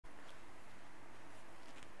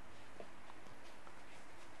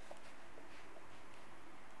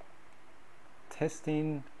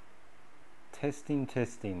Testing, testing,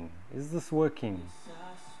 testing. Is this working?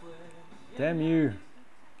 Damn you.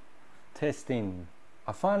 Testing.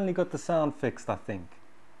 I finally got the sound fixed, I think.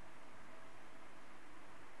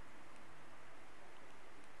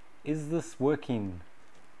 Is this working?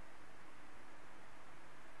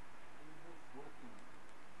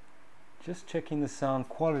 Just checking the sound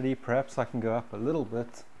quality. Perhaps I can go up a little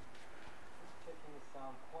bit.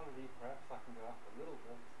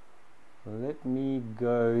 Let me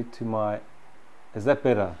go to my... Is that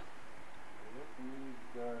better?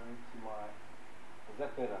 Is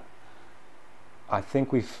that better? I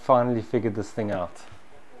think we've finally figured this thing out.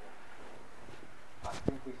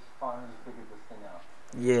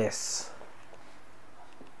 Yes.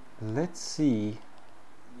 Let's see.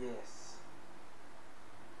 Yes.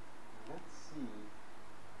 Let's see.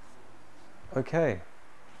 Okay.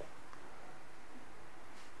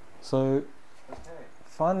 So,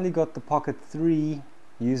 finally got the Pocket 3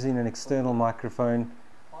 using an external microphone.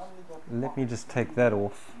 Let me just take that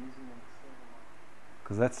off,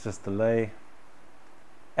 because that's just delay.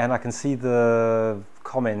 And I can see the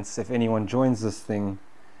comments if anyone joins this thing.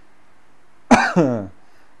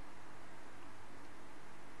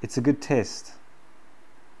 It's a good test.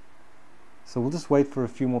 So we'll just wait for a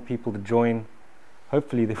few more people to join.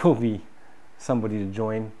 Hopefully there will be somebody to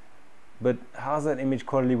join. But how's that image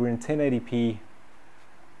quality? We're in 1080p.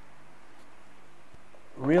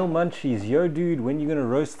 Real Munchies, yo dude, when you gonna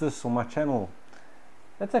roast this on my channel?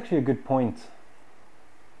 That's actually a good point.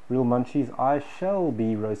 Real Munchies, I shall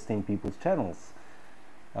be roasting people's channels.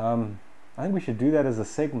 I think we should do that as a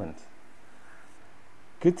segment.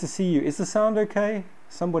 Good to see you. Is the sound okay?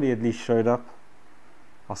 Somebody at least showed up.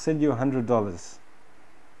 I'll send you $100.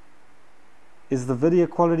 Is the video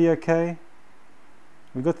quality okay?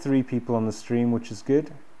 We've got 3 people on the stream, which is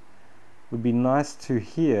good. Would be nice to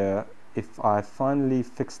hear if I finally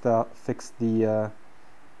fixed the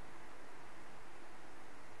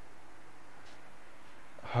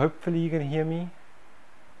hopefully you can hear me.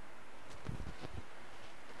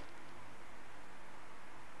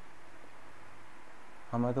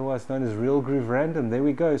 I'm otherwise known as Real Groove Random. There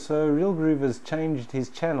we go. So Real Groove has changed his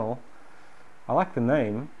channel. I like the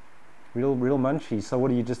name, Real Munchies. So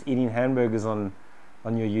what are you, just eating hamburgers on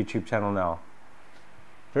your YouTube channel now?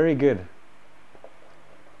 Very good.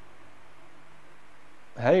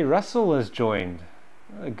 Hey, Russell has joined.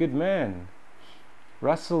 A good man.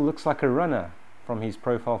 Russell looks like a runner from his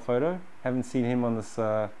profile photo. Haven't seen him on this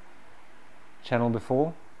channel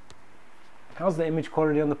before. How's the image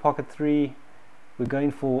quality on the Pocket 3? We're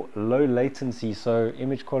going for low latency, so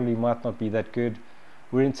image quality might not be that good.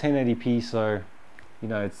 We're in 1080p, so you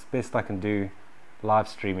know, it's best I can do live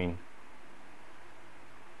streaming.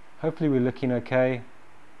 Hopefully we're looking okay.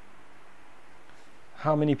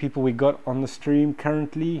 How many people we got on the stream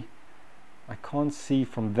currently? I can't see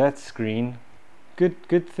from that screen.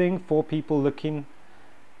 Good thing, 4 people looking,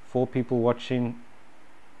 4 people watching.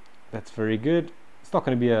 That's very good. It's not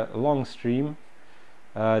going to be a long stream.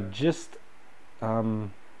 Just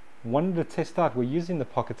wanted to test out. We're using the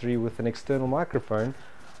Pocket 3 with an external microphone.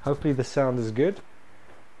 Hopefully the sound is good.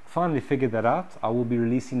 Finally figured that out. I will be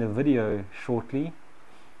releasing a video shortly,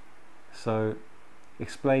 so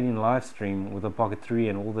explaining live stream with the Pocket 3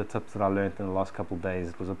 and all the tips that I learned in the last couple of days.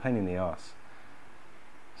 It was a pain in the ass.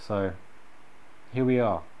 So here we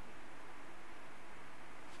are.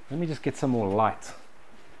 Let me just get some more light.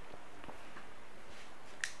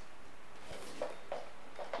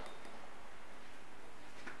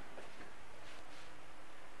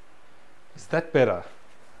 Is that better?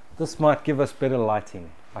 This might give us better lighting,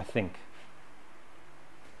 I think.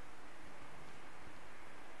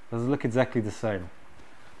 Does it look exactly the same?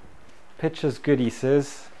 Picture's good, he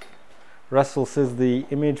says. Russell says the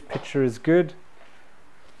image picture is good.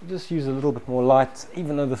 We'll just use a little bit more light.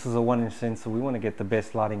 Even though this is a 1-inch sensor, we want to get the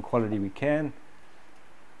best lighting quality we can.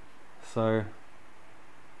 So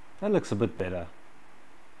that looks a bit better.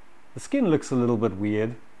 The skin looks a little bit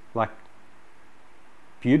weird, like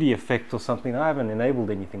beauty effect or something. I haven't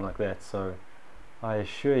enabled anything like that, so I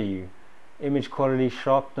assure you. Image quality,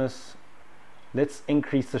 sharpness. Let's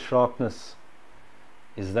increase the sharpness.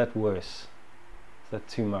 Is that worse? Is that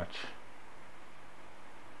too much?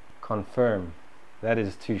 Confirm. That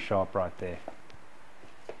is too sharp right there.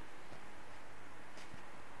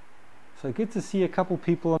 So good to see a couple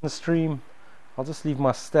people on the stream. I'll just leave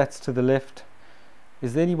my stats to the left.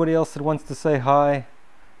 Is there anybody else that wants to say hi?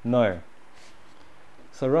 No.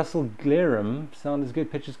 So Russell Glarham, sound is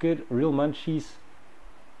good, picture's good. Real Munchies,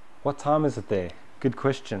 what time is it there? Good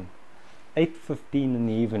question. 8:15 in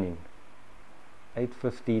the evening.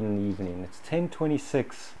 8:15 in the evening. It's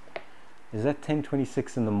 10:26 Is that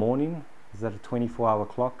 10:26 in the morning? Is that a 24-hour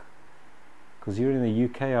clock? Because you're in the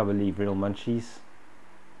UK, I believe, Real Munchies.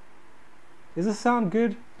 Is the sound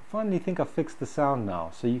good? I finally think I fixed the sound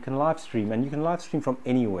now. So you can live stream, and you can live stream from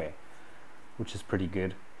anywhere, which is pretty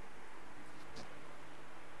good.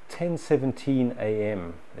 10:17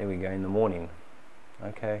 a.m. There we go, in the morning.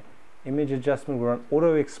 Okay. Image adjustment, we're on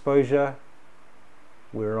auto exposure.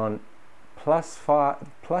 We're on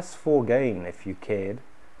 +4 gain if you cared.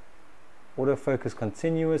 Autofocus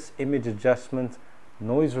continuous, image adjustment,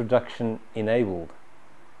 noise reduction enabled.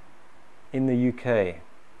 In the UK,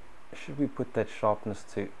 should we put that sharpness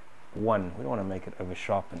to 1? We don't want to make it over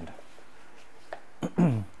sharpened.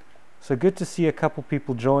 So good to see a couple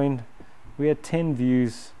people joined. We had 10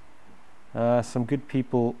 views, some good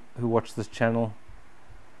people who watch this channel,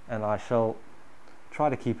 and I shall try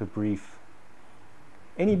to keep it brief.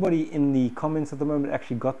 Anybody in the comments at the moment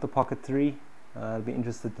actually got the Pocket 3? I'd be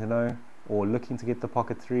interested to know, or looking to get the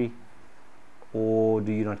Pocket 3, or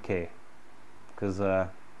do you not care? Because I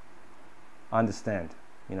understand,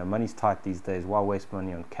 you know, money's tight these days. Why waste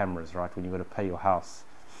money on cameras, right, when you've got to pay your house?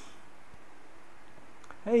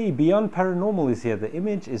 Hey, Beyond Paranormal is here. The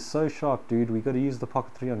image is so sharp, dude. We got to use the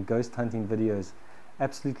Pocket 3 on ghost hunting videos.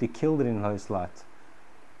 Absolutely killed it in host light.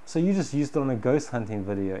 So you just used it on a ghost hunting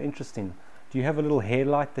video. Interesting. Do you have a little hair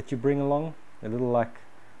light that you bring along? A little like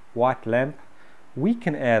white lamp? We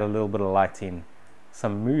can add a little bit of light in.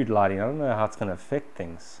 Some mood lighting. I don't know how it's going to affect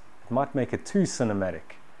things. It might make it too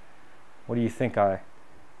cinematic. What do you think?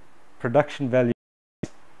 Production value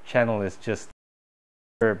channel is just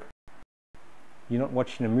herb. You're not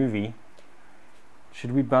watching a movie.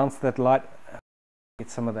 Should we bounce that light? Get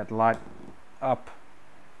some of that light up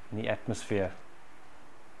in the atmosphere.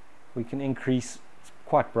 We can increase. It's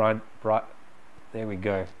quite bright. There we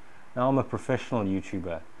go. Now I'm a professional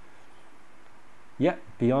YouTuber. Yeah,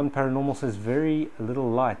 Beyond Paranormal says very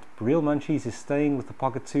little light. Real Munchies is staying with the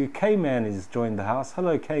Pocket 2. K-Man has joined the house.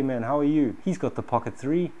 Hello K-Man, how are you? He's got the Pocket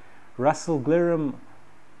 3. Russell Glerum,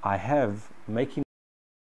 I have making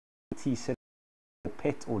set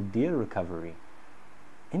pet or deer recovery.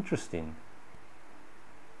 Interesting.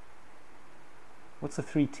 What's a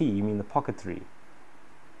 3T? You mean the Pocket 3?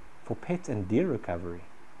 For pet and deer recovery.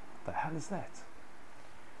 What the hell is that?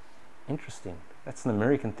 Interesting. That's an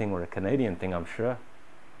American thing or a Canadian thing, I'm sure.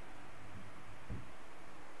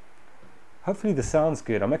 Hopefully the sound's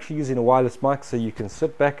good. I'm actually using a wireless mic, so you can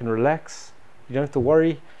sit back and relax. You don't have to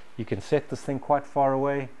worry. You can set this thing quite far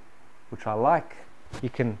away, which I like. You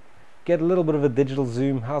can get a little bit of a digital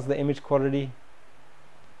zoom. How's the image quality?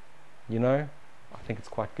 You know, I think it's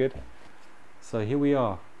quite good. So here we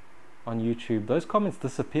are on YouTube. Those comments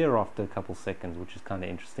disappear after a couple seconds, which is kind of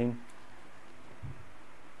interesting.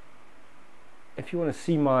 If you want to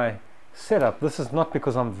see my setup, this is not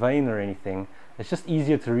because I'm vain or anything. It's just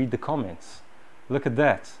easier to read the comments. Look at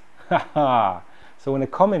that. Haha. So when a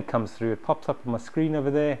comment comes through, it pops up on my screen over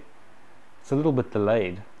there. It's a little bit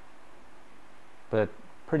delayed, but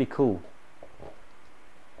pretty cool.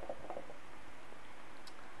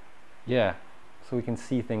 Yeah, so we can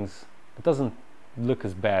see things. It doesn't look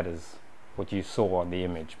as bad as what you saw on the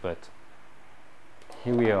image, but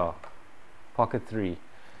here we are. Pocket 3.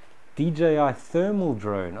 DJI thermal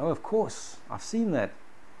drone. Oh, of course, I've seen that.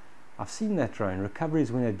 I've seen that drone. Recovery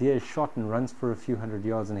is when a deer is shot and runs for a few hundred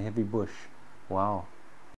yards in a heavy bush. Wow.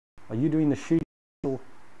 Are you doing the shoot?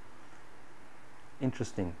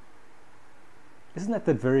 Interesting. Isn't that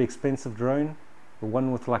very expensive drone? The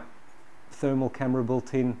one with like thermal camera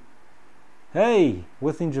built in. Hey,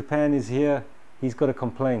 Within Japan is here. He's got a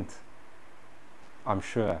complaint. I'm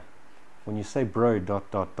sure. When you say bro ... you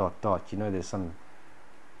know there's some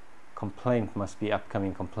complaint, must be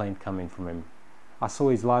upcoming complaint coming from him. I saw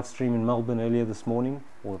his live stream in Melbourne earlier this morning,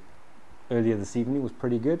 or earlier this evening. It was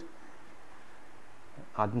pretty good.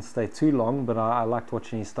 I didn't stay too long, but I liked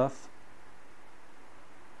watching his stuff.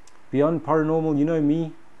 Beyond Paranormal, you know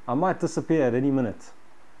me, I might disappear at any minute.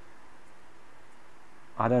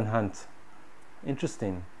 I don't hunt.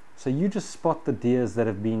 Interesting. So you just spot the deers that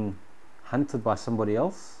have been hunted by somebody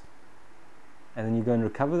else, and then you go and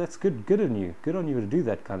recover. That's good. Good on you. Good on you to do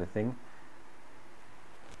that kind of thing.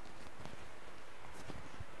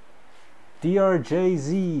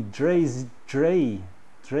 DRJZ, Dre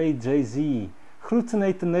JZ. Groeten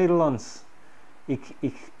uit de Nederlands.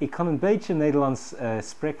 Ik kan een beetje Nederlands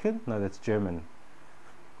spreken. No, that's German.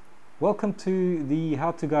 Welcome to the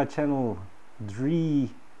How to Guide channel.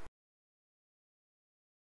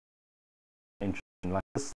 Like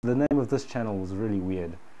this, the name of this channel was really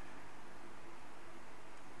weird.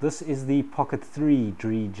 This is the Pocket 3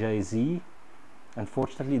 DJZ.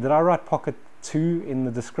 Unfortunately, did I write Pocket 2 in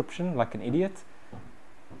the description like an idiot.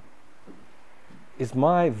 Is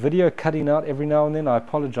my video cutting out every now and then? I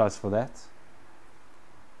apologize for that.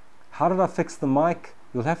 How did I fix the mic?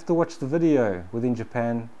 You'll have to watch the video within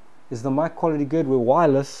Japan. Is the mic quality good? We're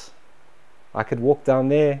wireless. I could walk down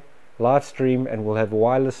there, live stream, and we'll have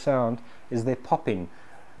wireless sound. Is there popping?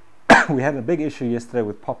 We had a big issue yesterday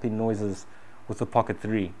with popping noises with the Pocket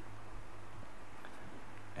 3.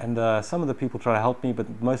 And some of the people try to help me,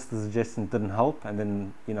 but most of the suggestions didn't help. And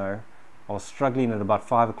then, you know, I was struggling at about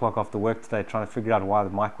 5 o'clock after work today trying to figure out why the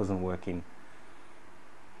mic wasn't working.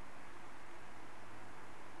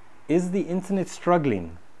 Is the internet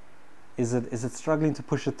struggling? Is it struggling to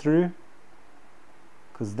push it through?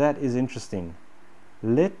 Because that is interesting.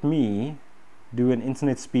 Let me do an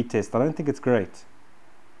internet speed test. I don't think it's great.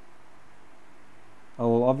 Oh,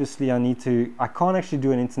 well, obviously I can't actually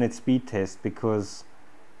do an internet speed test because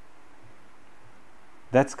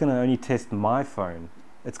that's going to only test my phone.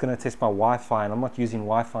 It's going to test my Wi-Fi, and I'm not using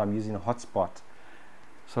Wi-Fi, I'm using a hotspot.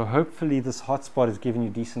 So hopefully this hotspot is giving you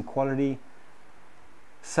decent quality.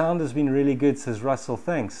 Sound has been really good, says Russell.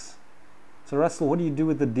 Thanks. So Russell, what do you do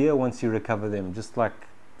with the deer once you recover them? Just like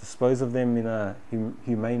dispose of them in a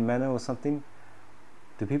humane manner or something?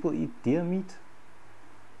 Do people eat deer meat?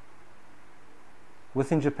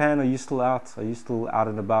 Within Japan, are you still out? Are you still out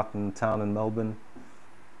and about in town in Melbourne?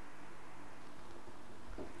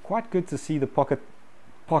 Quite good to see the Pocket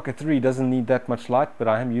 3 doesn't need that much light, but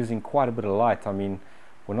I am using quite a bit of light. I mean,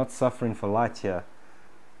 we're not suffering for light here.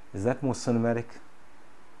 Is that more cinematic?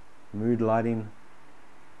 Mood lighting.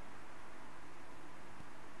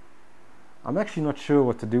 I'm actually not sure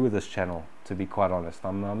what to do with this channel, to be quite honest.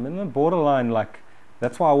 I'm in a borderline, like,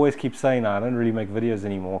 that's why I always keep saying I don't really make videos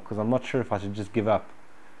anymore, because I'm not sure if I should just give up.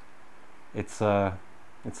 It's a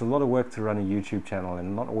lot of work to run a YouTube channel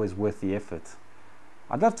and not always worth the effort.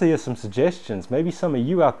 I'd love to hear some suggestions. Maybe some of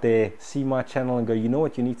you out there see my channel and go, you know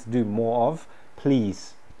what you need to do more of?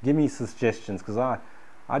 Please give me suggestions, because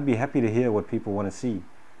I'd be happy to hear what people want to see.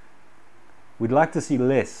 We'd like to see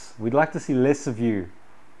less. We'd like to see less of you.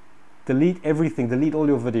 Delete everything. Delete all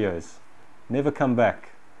your videos. Never come back.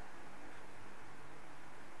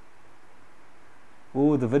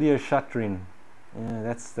 Oh, the video shuttering. Yeah,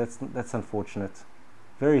 that's unfortunate.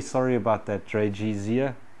 Very sorry about that, Dre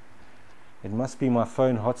Zia. It must be my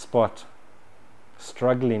phone hotspot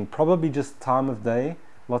struggling. Probably just time of day.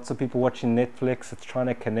 Lots of people watching Netflix. It's trying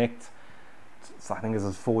to connect. I think this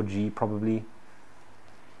is 4G probably.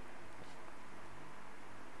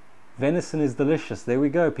 Venison is delicious. There we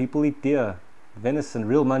go. People eat deer. Venison.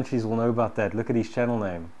 Real munchies will know about that. Look at his channel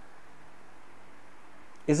name.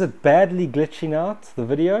 Is it badly glitching out, the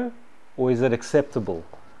video? Or is it acceptable?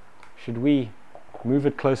 Should we move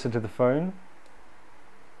it closer to the phone?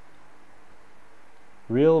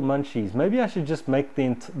 Real munchies. Maybe I should just make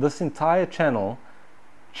this entire channel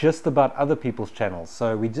just about other people's channels.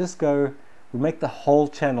 So we make the whole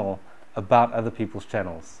channel about other people's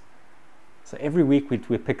channels. So every week we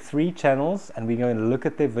pick 3 channels and we go and look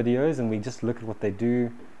at their videos and we just look at what they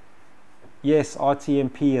do. Yes,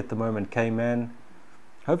 RTMP at the moment, K-Man.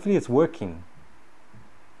 Hopefully it's working.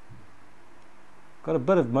 Got a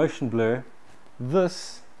bit of motion blur.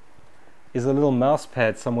 This is a little mouse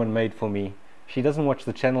pad someone made for me. She doesn't watch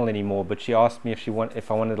the channel anymore, but she asked me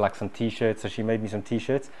if I wanted like some t-shirts, so she made me some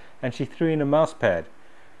t-shirts and she threw in a mouse pad.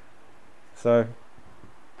 So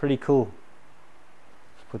pretty cool.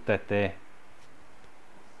 Let's put that there.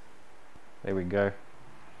 There we go.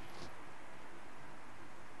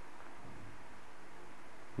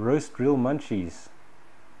 Roast real munchies.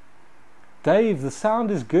 Dave, the sound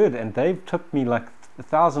is good, and Dave tipped me like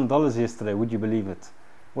 $1,000 yesterday. Would you believe it?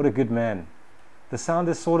 What a good man. The sound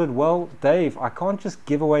is sorted. Well, Dave, I can't just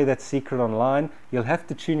give away that secret online. You'll have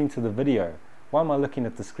to tune into the video. Why am I looking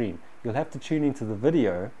at the screen? You'll have to tune into the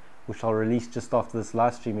video, which I'll release just after this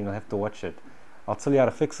live stream, and you'll have to watch it. I'll tell you how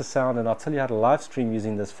to fix the sound, and I'll tell you how to live stream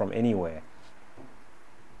using this from anywhere.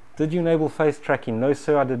 Did you enable face tracking? No,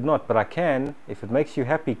 sir, I did not, but I can if it makes you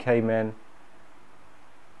happy, K-Man.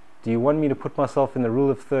 Do you want me to put myself in the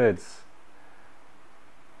rule of thirds?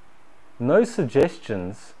 No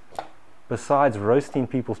suggestions besides roasting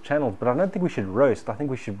people's channels, but I don't think we should roast. I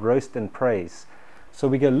think we should roast and praise. So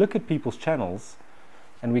we go look at people's channels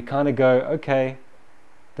and we kind of go, okay,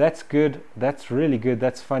 that's good, that's really good,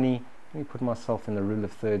 that's funny. Let me put myself in the rule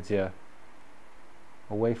of thirds here,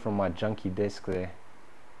 away from my junky desk there.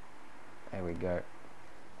 There we go.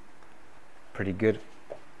 Pretty good.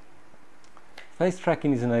 Face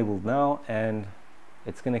tracking is enabled now, and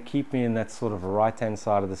it's going to keep me in that sort of right hand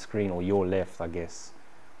side of the screen, or your left, I guess.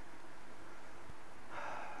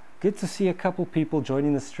 Good to see a couple people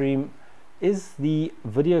joining the stream. Is the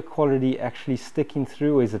video quality actually sticking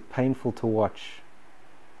through, or is it painful to watch?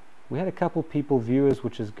 We had a couple people viewers,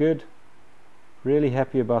 which is good. Really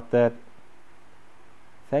happy about that.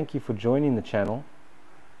 Thank you for joining the channel.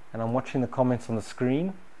 And I'm watching the comments on the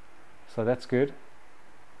screen, so that's good.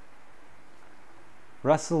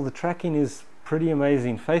 Russell, the tracking is pretty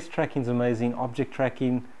amazing. Face tracking is amazing. Object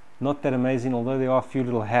tracking, not that amazing, although there are a few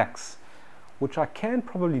little hacks, which I can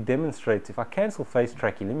probably demonstrate. If I cancel face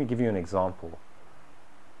tracking, let me give you an example.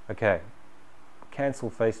 Okay, cancel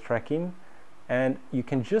face tracking, and you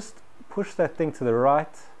can just push that thing to the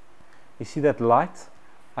right. You see that light?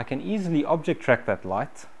 I can easily object track that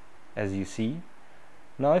light, as you see.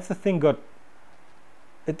 Now if the thing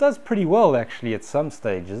it does pretty well actually at some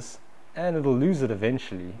stages, and it'll lose it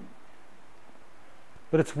eventually.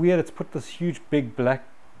 But it's weird, it's put this huge big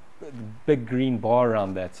green bar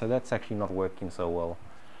around that, so that's actually not working so well.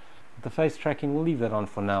 But the face tracking, we'll leave that on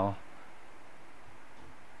for now.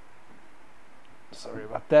 Sorry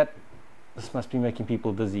about that. This must be making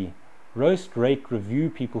people dizzy. Roast, rate, review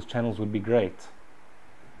people's channels would be great.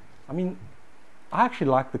 I mean, I actually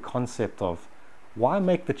like the concept of why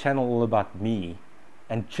make the channel all about me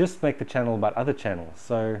and just make the channel about other channels.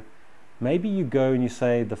 So maybe you go and you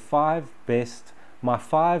say the five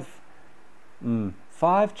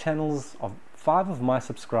channels of 5 of my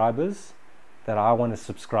subscribers that I want to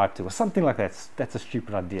subscribe to, or something like that. That's a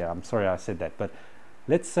stupid idea. I'm sorry I said that, but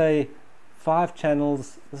let's say 5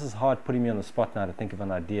 channels. This is hard putting me on the spot now to think of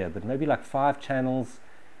an idea, but maybe like 5 channels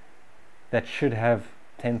that should have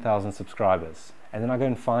 10,000 subscribers, and then I go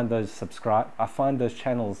and find those I find those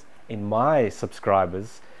channels in my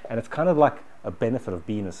subscribers, and it's kind of like a benefit of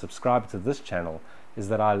being a subscriber to this channel is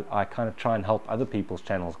that I kind of try and help other people's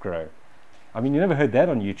channels grow. I mean, you never heard that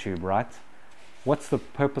on YouTube, right? What's the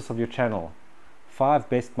purpose of your channel? 5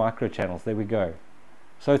 best micro channels. There we go.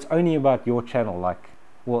 So it's only about your channel. Like,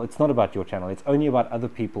 well, it's not about your channel. It's only about other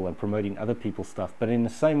people and promoting other people's stuff. But in the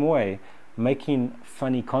same way, making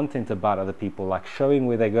funny content about other people, like showing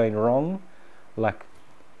where they're going wrong, like,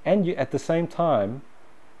 and you at the same time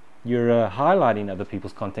you're highlighting other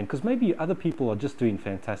people's content, because maybe other people are just doing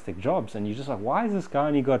fantastic jobs and you're just like, why is this guy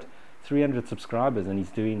only got 300 subscribers and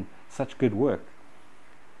he's doing such good work?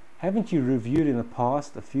 Haven't you reviewed in the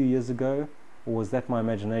past a few years ago, or was that my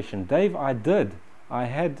imagination? Dave, I did. I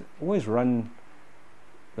had always run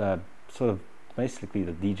sort of basically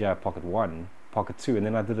the DJI Pocket 1, Pocket 2, and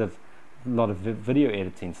then I did a lot of video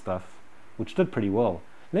editing stuff, which did pretty well.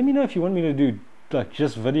 Let me know if you want me to do like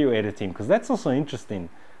just video editing, because that's also interesting.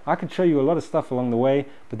 I could show you a lot of stuff along the way,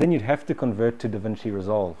 but then you'd have to convert to DaVinci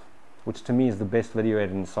Resolve, which to me is the best video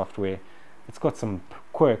editing software. It's got some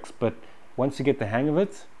quirks, but once you get the hang of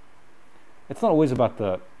it, it's not always about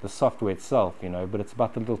the software itself, you know, but it's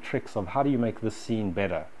about the little tricks of how do you make this scene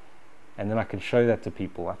better. And then I can show that to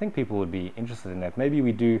people. I think people would be interested in that. Maybe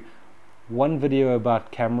we do 1 video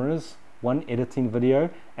about cameras, 1 editing video,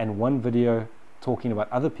 and 1 video talking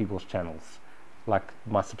about other people's channels, like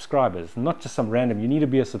my subscribers. Not just some random, you need to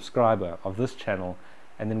be a subscriber of this channel,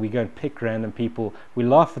 and then we go and pick random people. We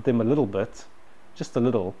laugh at them a little bit, just a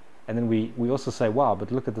little, and then we also say, wow,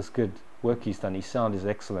 but look at this good work he's done. His sound is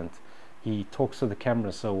excellent. He talks to the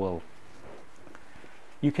camera so well.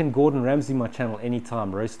 You can Gordon Ramsay my channel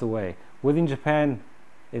anytime, roast away. Within Japan,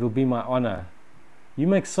 it'll be my honor. You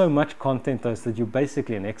make so much content though, so that you're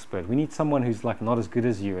basically an expert. We need someone who's like not as good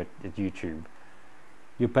as you at YouTube.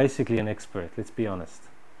 You're basically an expert, let's be honest.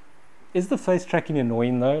 Is the face tracking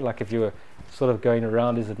annoying though? Like if you're sort of going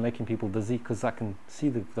around, is it making people dizzy? Because I can see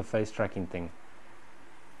the face tracking thing.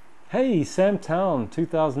 Hey, Sam Town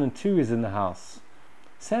 2002 is in the house.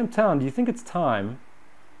 Sam Town, do you think it's time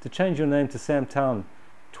to change your name to Sam Town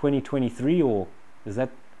 2023, or is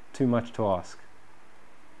that too much to ask?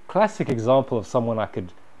 Classic example of someone I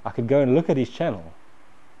could go and look at his channel.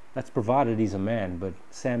 That's provided he's a man, but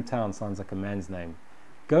Sam Town sounds like a man's name.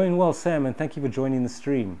 Going well, Sam, and thank you for joining the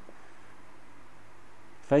stream.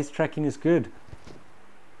 Face tracking is good.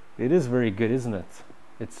 It is very good, isn't it?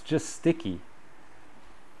 It's just sticky.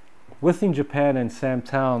 Within Japan and Sam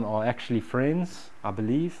Town are actually friends, I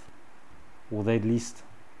believe, or they at least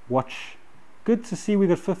watch. Good to see we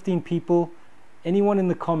got 15 people. Anyone in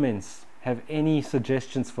the comments have any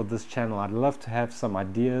suggestions for this channel? I'd love to have some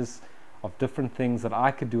ideas of different things that I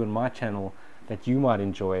could do in my channel that you might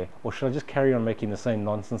enjoy, or should I just carry on making the same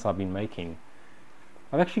nonsense I've been making?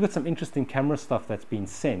 I've actually got some interesting camera stuff that's been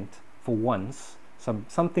sent for once,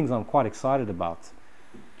 some things I'm quite excited about.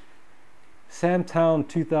 Sam Town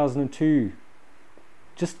 2002,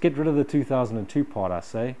 just get rid of the 2002 part, I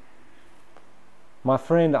say. My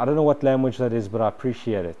friend, I don't know what language that is, but I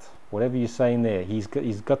appreciate it. Whatever you're saying there, he's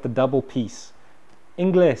got the double piece.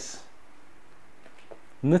 English.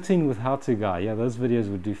 Knitting with how-to guy. Yeah, those videos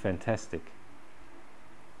would do fantastic.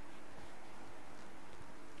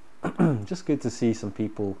 Just good to see some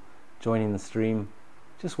people joining the stream.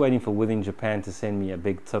 Just waiting for Within Japan to send me a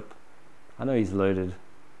big tip. I know he's loaded.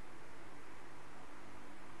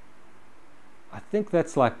 I think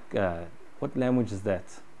that's like, what language is that?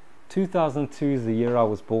 2002 is the year I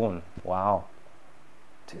was born. Wow.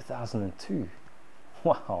 2002.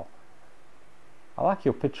 Wow. I like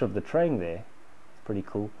your picture of the train there. It's pretty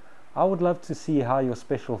cool. I would love to see how your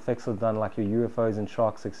special effects are done, like your UFOs and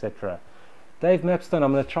sharks, etc. Dave Mapstone,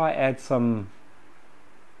 I'm going to try add some,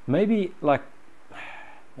 maybe I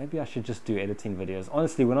should just do editing videos.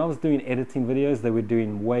 Honestly, when I was doing editing videos, they were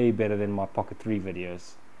doing way better than my Pocket 3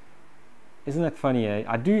 videos. Isn't that funny, eh?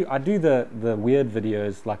 I do the weird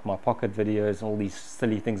videos, like my Pocket videos and all these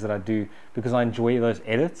silly things that I do, because I enjoy those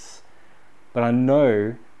edits. But I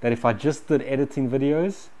know that if I just did editing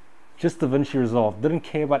videos, just DaVinci Resolve, didn't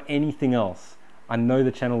care about anything else, I know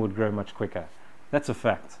the channel would grow much quicker. That's a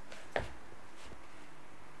fact.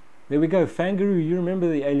 There we go, Fangaroo, you remember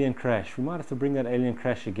the alien crash. We might have to bring that alien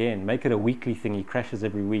crash again. Make it a weekly thing. He crashes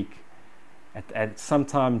every week. At some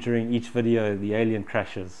time during each video, the alien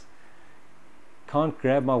crashes. Can't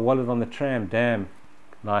grab my wallet on the tram. Damn.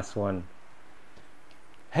 Nice one.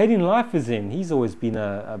 Hating Life is in. He's always been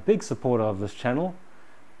a big supporter of this channel.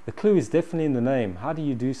 The clue is definitely in the name. How do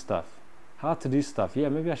you do stuff? How to do stuff. Yeah,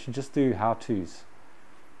 maybe I should just do how-tos.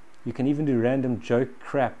 You can even do random joke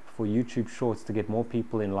crap for YouTube shorts to get more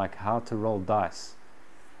people in, like how to roll dice.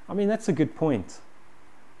 I mean, that's a good point.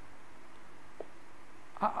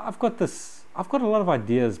 I've got a lot of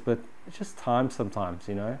ideas, but it's just time sometimes,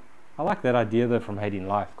 you know. I like that idea though from Hating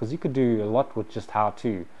Life, because you could do a lot with just how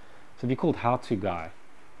to. So if you're called How To Guy,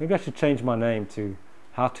 maybe I should change my name to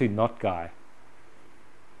How To Not Guy.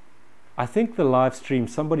 I think the live stream,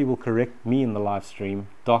 somebody will correct me in the live stream.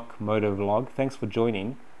 Doc Moto Vlog, thanks for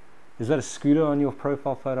joining. Is that a scooter on your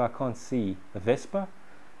profile photo? I can't see. A Vespa?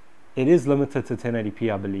 It is limited to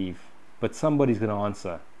 1080p, I believe, but somebody's going to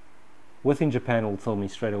answer. Within Japan will tell me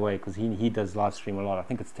straight away, because he does live stream a lot. I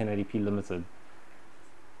think it's 1080p limited.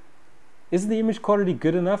 Is the image quality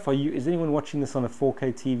good enough? Is anyone watching this on a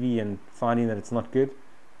 4K TV and finding that it's not good?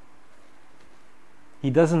 He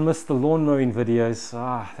doesn't miss the lawn mowing videos.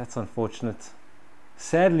 Ah, that's unfortunate.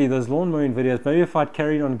 Sadly, those lawn mowing videos, maybe if I'd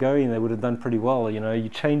carried on going, they would have done pretty well. You know, you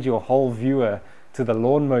change your whole viewer to the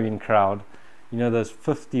lawn mowing crowd. You know, those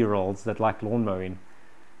 50-year-olds that like lawn mowing.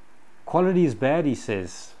 Quality is bad, he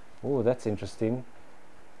says. Oh, that's interesting.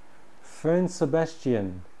 Fern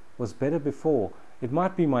Sebastian was better before. It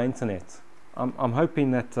might be my internet. I'm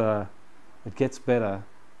hoping that it gets better.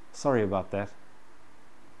 Sorry about that.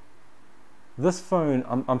 This phone,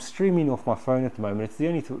 I'm streaming off my phone at the moment. It's the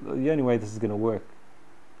only way this is going to work.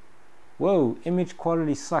 Whoa, image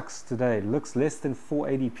quality sucks today. Looks less than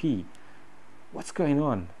 480p. What's going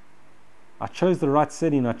on? I chose the right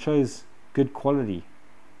setting. I chose good quality.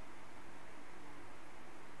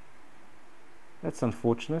 That's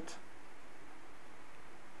unfortunate.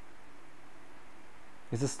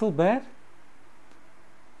 Is it still bad?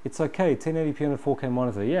 It's okay. 1080p on a 4K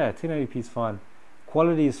monitor. Yeah, 1080p is fine.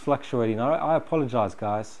 Quality is fluctuating. I apologize,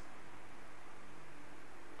 guys.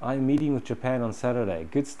 I'm meeting with Japan on Saturday.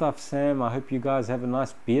 Good stuff, Sam. I hope you guys have a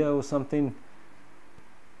nice beer or something.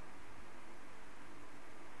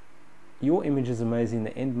 Your image is amazing.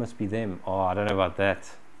 The end must be them. Oh, I don't know about that.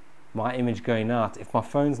 My image going out. If my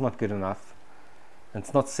phone's not good enough, and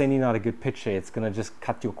it's not sending out a good picture, it's going to just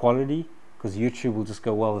cut your quality, because YouTube will just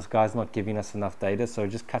go, well, this guy's not giving us enough data, so it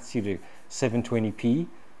just cuts you to 720p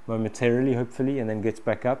momentarily, hopefully, and then gets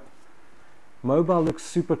back up. Mobile looks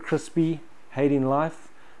super crispy. Hating Life.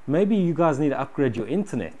 Maybe you guys need to upgrade your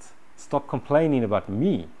internet. Stop complaining about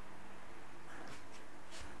me.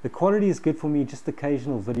 The quality is good for me, just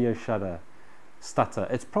occasional video stutter.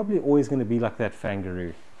 It's probably always going to be like that,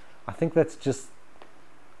 Fangaroo. I think that's just...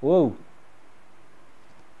 Whoa.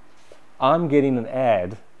 I'm getting an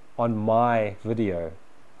ad on my video.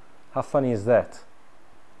 How funny is that?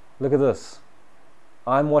 Look at this.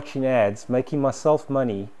 I'm watching ads, making myself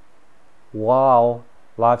money while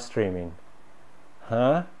live streaming.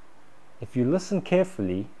 Huh? If you listen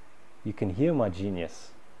carefully, you can hear my genius.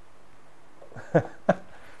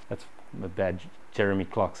 That's a bad Jeremy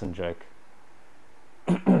Clarkson joke.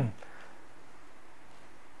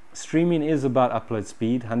 Streaming is about upload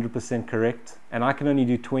speed, 100% correct, and I can only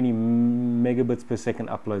do 20 megabits per second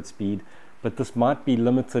upload speed, but this might be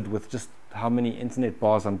limited with just how many internet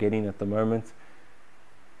bars I'm getting at the moment.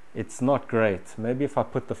 it's not great. Maybe if I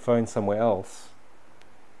put the phone somewhere else,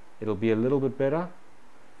 it'll be a little bit better.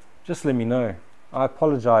 Just let me know. I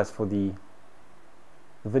apologize for the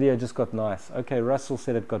video just got nice. Okay, Russell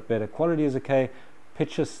said it got better. Quality is okay.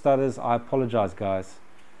 Picture stutters. I apologize, guys.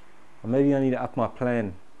 Or maybe I need to up my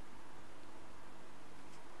plan.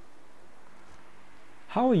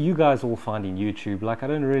 How are you guys all finding YouTube? Like, I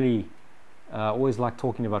don't really always like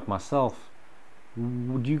talking about myself.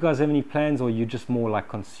 Do you guys have any plans, or are you just more like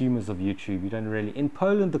consumers of YouTube? You don't really. In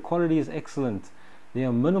Poland, the quality is excellent. There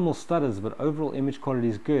are minimal stutters, but overall image quality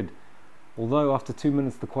is good. Although after 2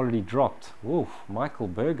 minutes the quality dropped. Woof, Michael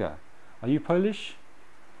Berger. Are you Polish?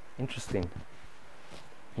 Interesting.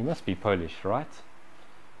 You must be Polish, right?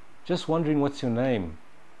 Just wondering what's your name.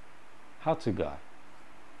 How to guy.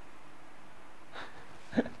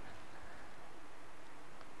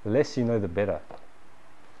 The less you know, the better.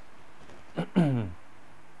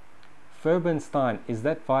 Furbenstein, is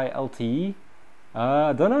that via LTE?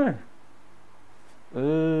 I don't know.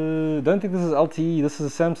 Don't think this is LTE. This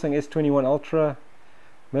is a Samsung S21 Ultra.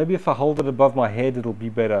 Maybe if I hold it above my head, it'll be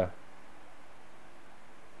better.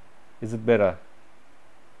 Is it better?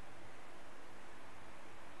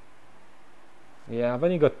 Yeah, I've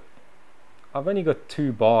only got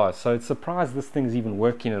 2 bars, so it's surprised this thing's even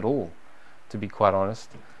working at all, to be quite honest.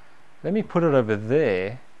 Let me put it over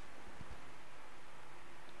there.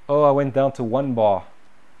 Oh, I went down to 1 bar.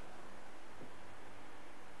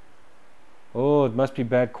 Oh, it must be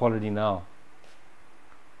bad quality now.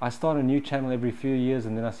 I start a new channel every few years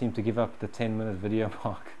and then I seem to give up the 10-minute video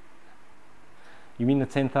mark. You mean the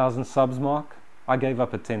 10,000 subs mark? I gave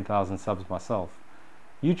up at 10,000 subs myself.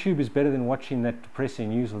 YouTube is better than watching that depressing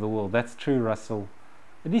news of the world. That's true, Russell.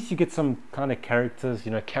 At least you get some kind of characters,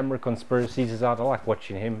 you know, Camera Conspiracies is out. I like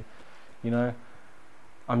watching him, you know.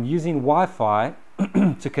 I'm using Wi-Fi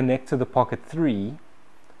to connect to the Pocket 3.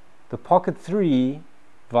 The Pocket 3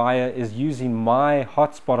 is using my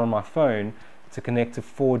hotspot on my phone to connect to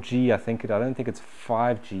 4G. I don't think it's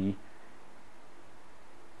 5G.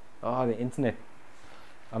 Oh, the internet.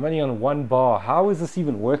 I'm only on 1 bar. How is this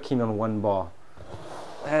even working on 1 bar?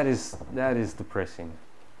 That is depressing.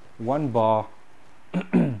 1 bar.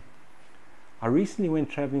 I recently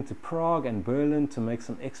went traveling to Prague and Berlin to make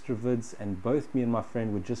some extra vids, and both me and my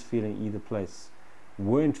friend were just feeling either place.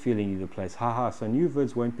 Weren't feeling either place. Haha, so new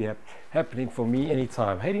vids won't be happening for me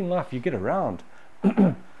anytime. Hating life, you get around.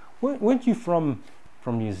 Weren't you from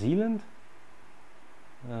New Zealand?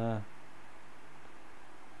 So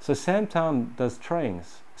Samtown does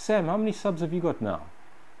trains. Sam, how many subs have you got now?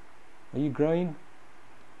 Are you growing?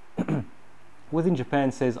 Within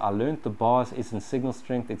Japan says, I learned the bars isn't signal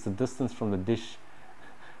strength, it's the distance from the dish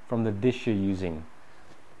you're using.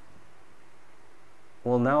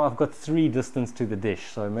 Well, now I've got 3 distance to the dish,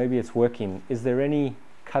 so maybe it's working. Is there any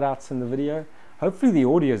cutouts in the video? Hopefully the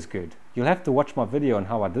audio is good. You'll have to watch my video on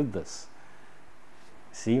how I did this.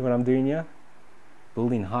 See what I'm doing here?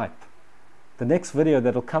 Building hype. The next video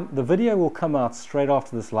the video will come out straight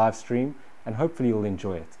after this live stream, and hopefully you'll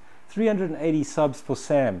enjoy it. 380 subs for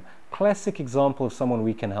Sam. Classic example of someone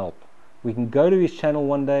we can help. We can go to his channel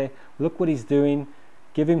one day, look what he's doing,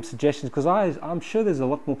 give him suggestions, because I'm sure there's a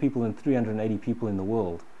lot more people than 380 people in the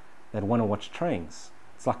world that want to watch trains.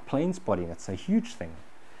 It's like plane spotting. It's a huge thing.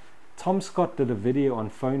 Tom Scott did a video on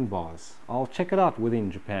phone bars. I'll check it out within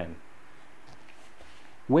Japan.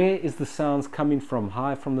 Where is the sounds coming from?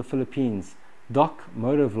 Hi from the Philippines. Doc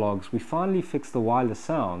Moto Vlogs. We finally fixed the wireless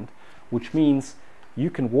sound, which means you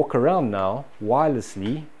can walk around now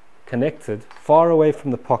wirelessly connected far away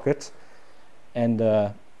from the Pocket, and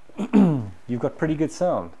you've got pretty good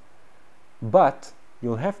sound. But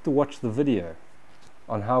you'll have to watch the video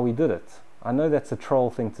on how we did it. I know that's a troll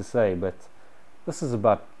thing to say, but this is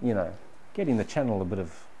about, you know, getting the channel a bit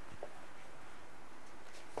of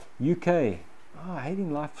UK. Oh,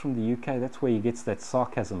 hating life from the UK. That's where he gets that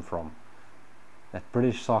sarcasm from. That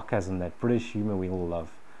British sarcasm, that British humor we all love.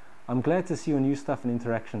 I'm glad to see your new stuff and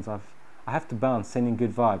interactions. I have to bounce, sending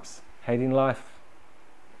good vibes. Hating life.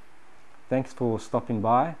 Thanks for stopping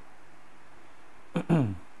by.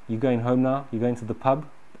 You going home now? You going to the pub,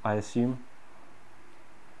 I assume?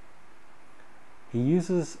 I use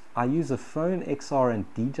a phone XR and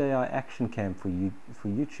DJI Action Cam for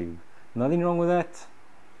YouTube. Nothing wrong with that.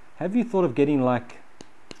 Have you thought of getting like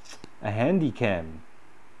a handy cam?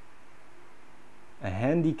 A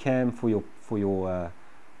handy cam for your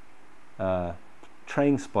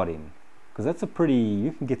train spotting, because that's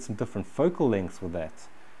you can get some different focal lengths with that,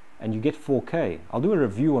 and you get 4K. I'll do a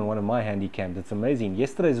review on one of my handy cams. It's amazing.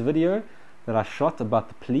 Yesterday's video that I shot about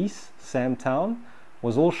the police, Samtown,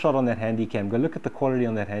 was all shot on that handy cam. Go look at the quality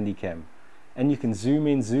on that handy cam. and you can zoom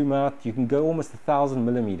in, zoom out. You can go almost 1,000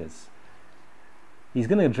 millimeters. He's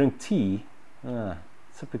going to drink tea.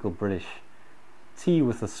 Typical British. Tea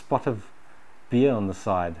with a spot of beer on the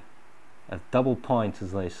side. A double pint,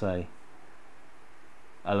 as they say.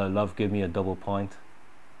 Hello, love, give me a double pint.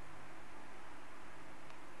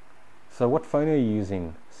 So what phone are you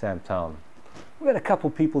using, Sam Town? We had a couple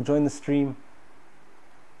people join the stream.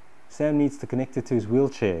 Sam needs to connect it to his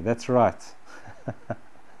wheelchair. That's right.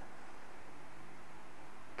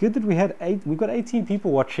 Good that we've got 18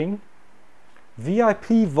 people watching.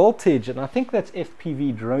 VIP Voltage, and I think that's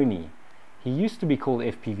FPV Droney. He used to be called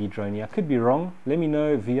FPV Droney. I could be wrong. Let me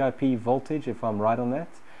know, VIP Voltage, if I'm right on that.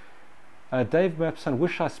 Dave Mapson,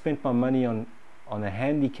 wish I spent my money on a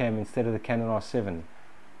Handycam instead of the Canon R7.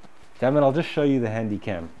 Damn it, I'll just show you the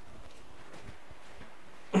Handycam.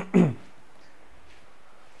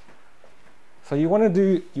 So you want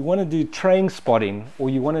to do train spotting, or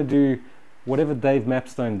you want to do whatever Dave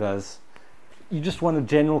Mapstone does. You just want a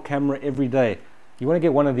general camera every day. You want to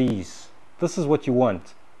get one of these. This is what you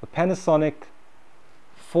want. The Panasonic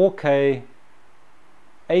 4K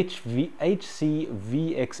HC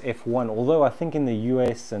VXF1. Although I think in the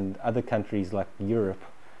US and other countries like Europe,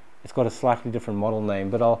 it's got a slightly different model name.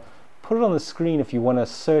 But I'll put it on the screen if you want to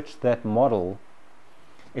search that model.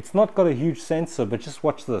 It's not got a huge sensor, but just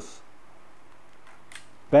watch this.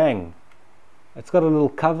 Bang. It's got a little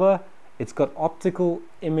cover. It's got optical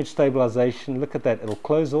image stabilization. Look at that. It'll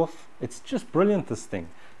close off. It's just brilliant, this thing.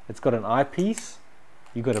 It's got an eyepiece.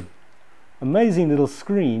 You've got an amazing little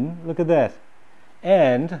screen. Look at that.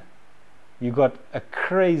 And you got a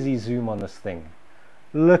crazy zoom on this thing.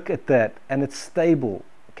 Look at that. And it's stable.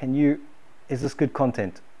 Is this good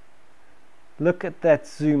content? Look at that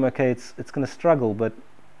zoom. Okay, it's going to struggle, but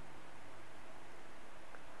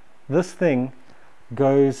this thing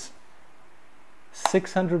goes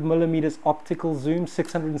 600 millimeters optical zoom,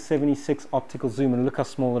 676 optical zoom, and look how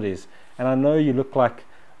small it is. And I know you look like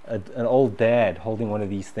an old dad holding one of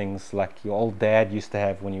these things like your old dad used to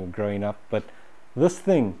have when you were growing up, but this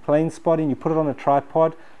thing, plane spotting, you put it on a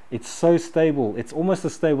tripod, it's so stable. It's almost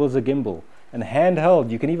as stable as a gimbal. And handheld,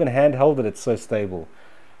 you can even handheld it, it's so stable.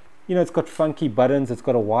 You know, it's got funky buttons, it's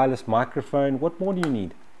got a wireless microphone. What more do you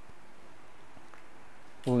need?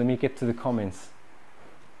 Well, let me get to the comments.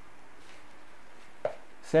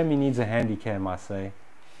 Sammy needs a Handycam, I say.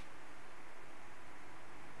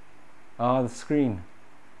 The screen.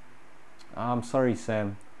 I'm sorry,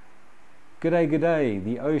 Sam. G'day, g'day,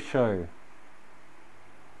 the O Show.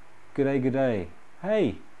 G'day, g'day.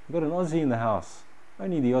 Hey, we've got an Aussie in the house.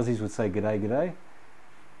 Only the Aussies would say g'day, g'day.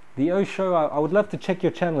 The O Show, I would love to check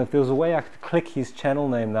your channel. If there was a way I could click his channel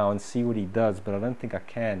name now and see what he does, but I don't think I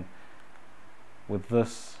can. With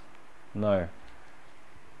this, no.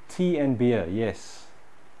 Tea and beer, yes.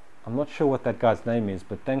 I'm not sure what that guy's name is,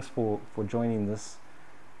 but thanks for joining this.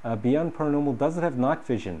 Beyond Paranormal, does it have night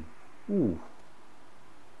vision? Ooh.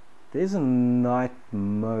 There's a night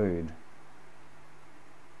mode.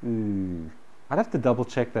 Ooh. I'd have to double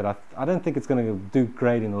check that. I don't think it's going to do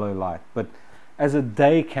great in low light, but as a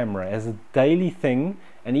day camera, as a daily thing,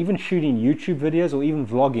 and even shooting YouTube videos or even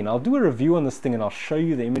vlogging, I'll do a review on this thing and I'll show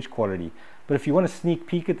you the image quality. But if you want a sneak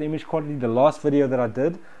peek at the image quality, the last video that I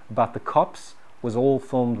did about the cops was all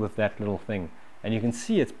filmed with that little thing, and you can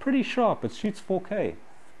see it's pretty sharp. It shoots 4K.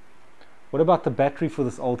 What about the battery for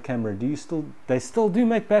this old camera? They still do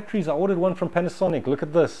make batteries. I ordered one from Panasonic. Look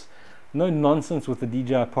at this. No nonsense with the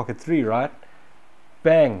DJI Pocket 3, right?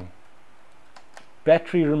 Bang.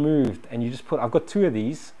 Battery removed, and you just I've got two of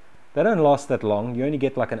these. They don't last that long. You only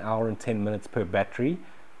get like an hour and 10 minutes per battery,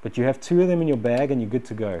 but you have two of them in your bag and you're good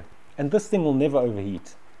to go. And this thing will never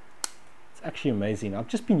overheat. It's actually amazing. I've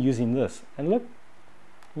just been using this, and look,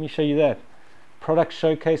 let me show you that. Product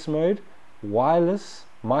showcase mode, wireless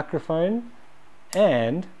microphone,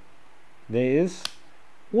 and there is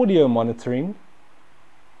audio monitoring,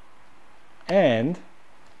 and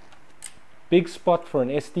big spot for an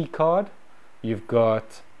SD card. You've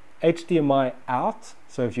got HDMI out,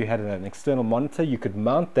 so if you had an external monitor, you could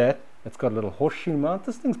mount that. It's got a little horseshoe mount.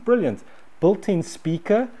 This thing's brilliant. Built-in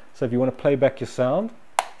speaker, so if you want to play back your sound,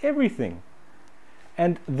 everything.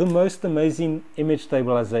 And the most amazing image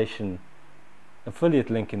stabilization.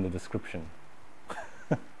 Affiliate link in the description.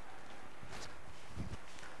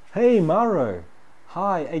 Hey Mauro,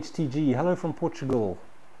 hi HTG, hello from Portugal.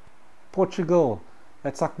 Portugal,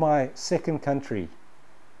 that's like my second country.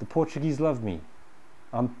 The Portuguese love me.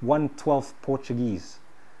 I'm 1/12 Portuguese.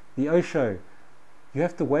 The Osho, you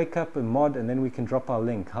have to wake up and mod and then we can drop our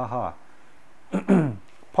link, haha.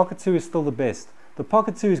 Pocket 2 is still the best. The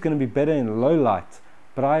Pocket 2 is going to be better in low light,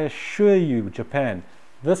 but I assure you, Japan,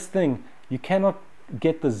 this thing You cannot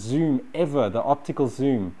get the zoom ever, the optical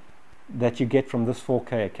zoom that you get from this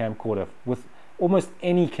 4K camcorder with almost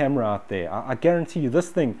any camera out there. I guarantee you this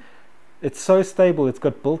thing, it's so stable. It's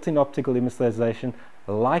got built-in optical image stabilization,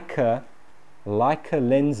 Leica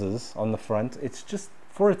lenses on the front. It's just,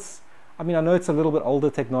 for its, I mean, I know it's a little bit older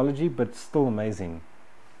technology, but still amazing.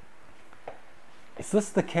 Is this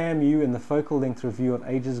the cam you in the focal length review on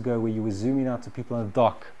ages ago where you were zooming out to people on a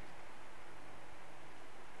dock?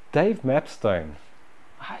 Dave Mapstone,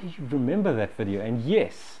 I remember that video, and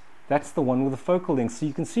yes, that's the one with the focal length, so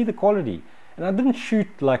you can see the quality. And I didn't shoot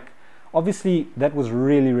like, obviously that was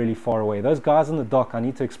really, really far away. Those guys on the dock, I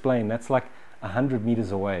need to explain, that's like 100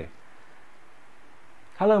 meters away.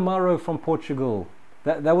 Hello Mauro from Portugal.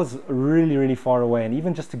 That was really, really far away, and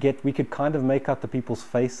even just to get, we could kind of make out the people's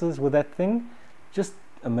faces with that thing. Just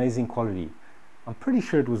amazing quality. I'm pretty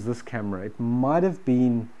sure it was this camera. It might have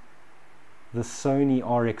been the Sony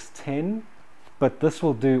RX10, but this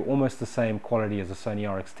will do almost the same quality as a Sony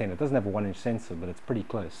RX10. It doesn't have a 1-inch sensor, but it's pretty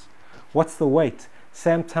close. What's the weight?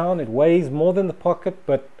 Sam Town, it weighs more than the Pocket,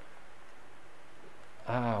 but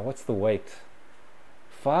what's the weight?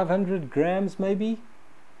 500 grams maybe?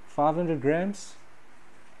 500 grams?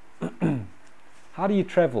 How do you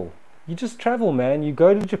travel? You just travel, man. You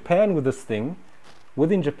go to Japan with this thing.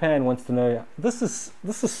 Within Japan wants to know, this is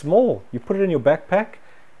small. You put it in your backpack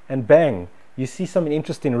and bang, you see something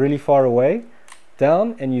interesting really far away,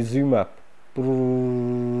 down, and you zoom up.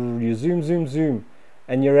 You zoom,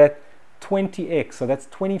 and you're at 20x, so that's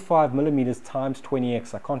 25 millimeters times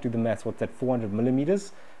 20x. I can't do the maths. What's that, 400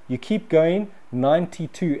 millimeters? You keep going,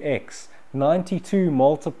 92x. 92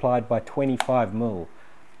 multiplied by 25 mil.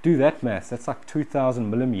 Do that maths, that's like 2,000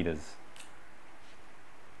 millimeters.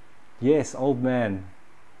 Yes, old man.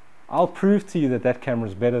 I'll prove to you that that camera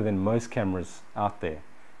is better than most cameras out there.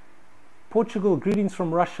 Portugal, greetings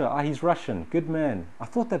from Russia. He's Russian. Good man. I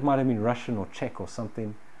thought that might have been Russian or Czech or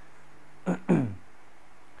something.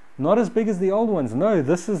 Not as big as the old ones. No,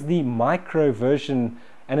 this is the micro version,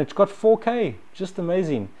 and it's got 4K. Just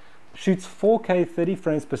amazing. Shoots 4K 30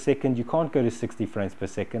 frames per second. You can't go to 60 frames per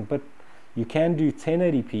second, but you can do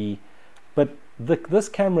 1080p. But this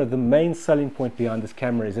camera, the main selling point behind this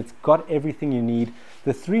camera is it's got everything you need.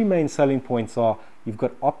 The three main selling points are, you've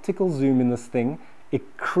got optical zoom in this thing,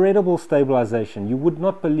 incredible stabilization. You would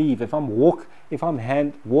not believe, if I'm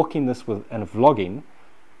hand walking this with and vlogging,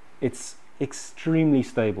 it's extremely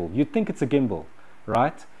stable. You'd think it's a gimbal,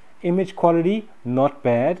 right? Image quality, not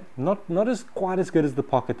bad, not as quite as good as the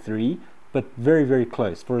Pocket 3, but very, very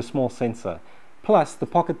close for a small sensor. Plus, the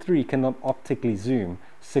Pocket 3 cannot optically zoom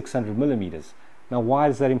 600 millimeters. Now, why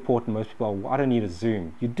is that important? Most people are, well, I don't need a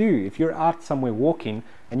zoom. You do. If you're out somewhere walking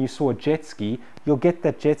and you saw a jet ski, you'll get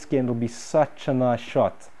that jet ski and it'll be such a nice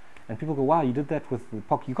shot. And people go, wow, you did that with the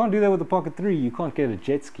Pocket. You can't do that with the Pocket 3. You can't get a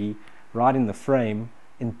jet ski right in the frame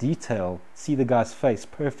in detail, see the guy's face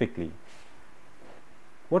perfectly.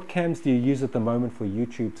 What cams do you use at the moment for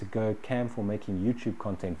YouTube to go cam for making YouTube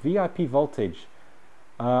content? VIP Voltage.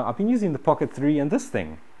 I've been using the Pocket 3 and this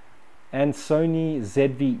thing, and Sony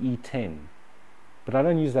ZV-E10, but I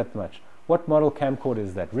don't use that much. What model camcorder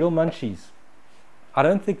is that? Real Munchies. I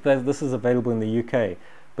don't think that this is available in the UK,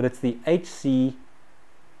 but it's the HC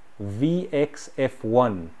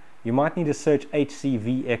VXF1. You might need to search HC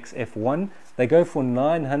VXF1. They go for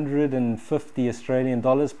 950 Australian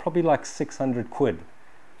dollars, probably like 600 quid.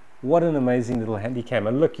 What an amazing little handy cam.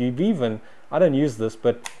 And look, you've even, I don't use this,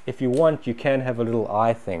 but if you want, you can have a little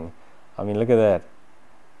eye thing. I mean, look at that.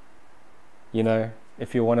 You know,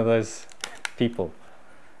 if you're one of those people,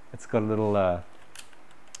 it's got a little,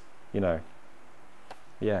 you know,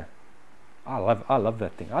 yeah. I love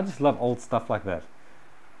that thing. I just love old stuff like that.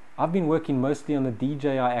 I've been working mostly on the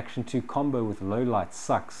DJI Action 2 combo with low light.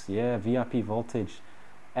 Sucks. Yeah, VIP Voltage.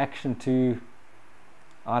 Action 2,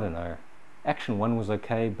 I don't know. Action 1 was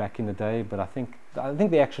okay back in the day, but I think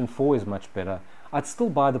the Action 4 is much better. I'd still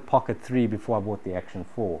buy the Pocket 3 before I bought the Action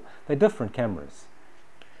 4. They're different cameras.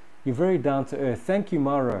 You're very down to earth. Thank you,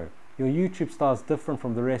 Mauro. Your YouTube style is different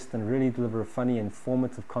from the rest and really deliver funny,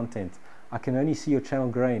 informative content. I can only see your channel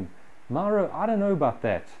growing. Mauro, I don't know about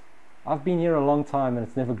that. I've been here a long time and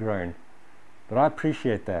it's never grown. But I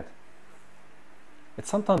appreciate that. It's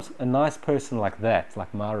sometimes a nice person like that,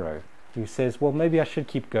 like Mauro, who says, well, maybe I should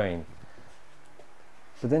keep going.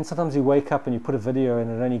 But then sometimes you wake up and you put a video and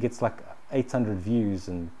it only gets like 800 views,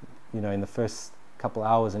 and you know, in the first couple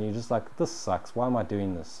hours, and you're just like, this sucks, why am I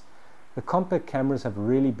doing this? The compact cameras have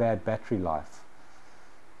really bad battery life.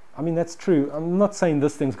 I mean, that's true. I'm not saying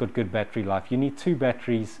this thing's got good battery life. You need 2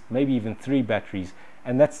 batteries, maybe even 3 batteries,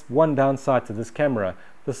 and that's one downside to this camera.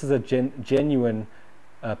 This is a genuine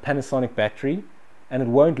Panasonic battery, and it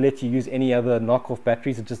won't let you use any other knockoff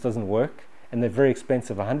batteries. It just doesn't work, and they're very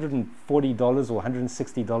expensive, $140 or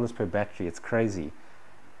 $160 per battery. It's crazy.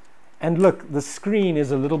 And look, the screen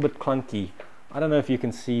is a little bit clunky. I don't know if you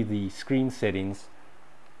can see the screen settings.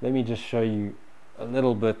 Let me just show you a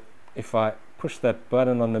little bit. If I push that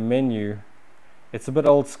button on the menu, it's a bit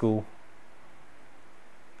old school.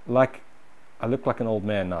 Like, I look like an old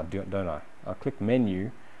man now, don't I? I'll click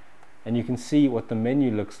menu, and you can see what the menu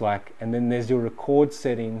looks like, and then there's your record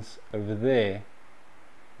settings over there.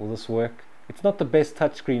 Will this work? It's not the best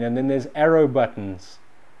touchscreen, and then there's arrow buttons.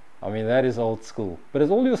 I mean, that is old school. But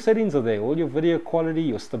all your settings are there, all your video quality,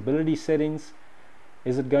 your stability settings.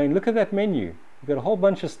 Is it going? Look at that menu. You've got a whole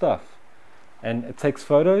bunch of stuff. And it takes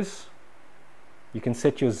photos. You can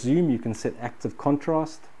set your zoom, you can set active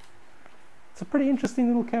contrast. It's a pretty interesting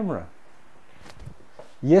little camera.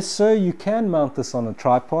 Yes, sir, you can mount this on a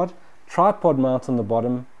tripod. Tripod mount on the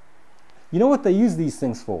bottom. You know what they use these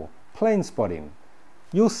things for? Plane spotting.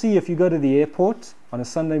 You'll see if you go to the airport on a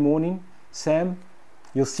Sunday morning, Sam,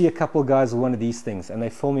 you'll see a couple of guys with one of these things, and they're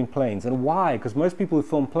filming planes. And why? Because most people who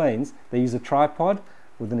film planes, they use a tripod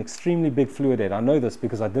with an extremely big fluid head. I know this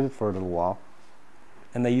because I did it for a little while.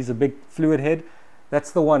 And they use a big fluid head.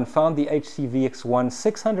 That's the one. Found the HCVX1,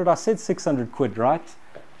 600. I said 600 quid, right?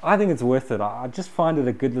 I think it's worth it. I just find it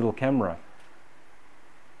a good little camera.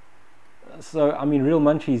 So, I mean, real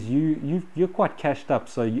munchies, you're quite cashed up.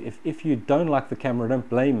 So if you don't like the camera, don't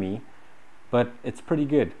blame me. But it's pretty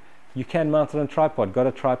good. You can mount it on a tripod. Got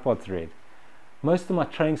a tripod thread. Most of my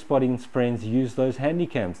train spotting friends use those handy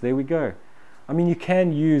cams. There we go. I mean, you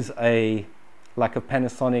can use like a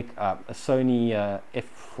Panasonic, a Sony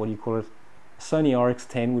what do you call it? Sony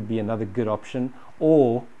RX10 would be another good option.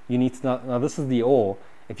 Or you need to now this is the or.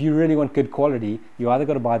 If you really want good quality, you either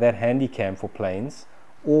got to buy that handy cam for planes,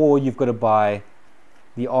 or you've got to buy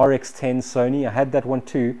the RX10 Sony. I had that one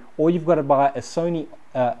too. Or you've got to buy a Sony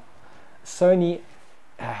not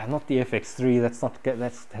the FX3. That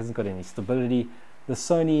hasn't got any stability. The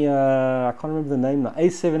Sony I can't remember the name now.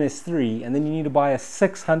 A7S3, and then you need to buy a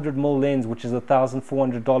 600mm lens, which is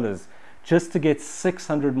 $1,400, just to get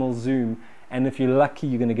 600mm zoom. And if you're lucky,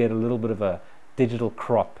 you're going to get a little bit of a digital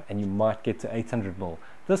crop, and you might get to 800mm.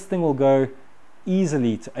 This thing will go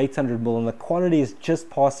easily to 800mm, and the quality is just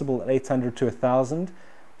passable at 800 to 1000.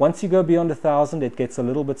 Once you go beyond 1000, it gets a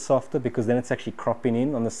little bit softer, because then it's actually cropping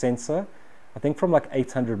in on the sensor. I think from like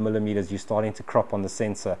 800mm, you're starting to crop on the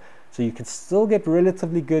sensor. So you can still get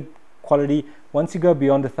relatively good quality. Once you go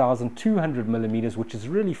beyond 1200mm, which is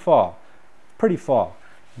really far, pretty far,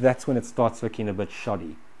 that's when it starts looking a bit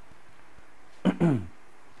shoddy.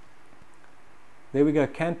 There we go.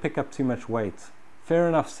 Can't pick up too much weight. Fair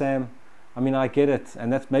enough, Sam. I mean, I get it.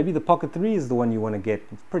 And that's maybe the Pocket 3 is the one you want to get.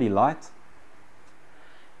 It's pretty light.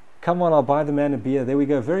 Come on, I'll buy the man a beer. There we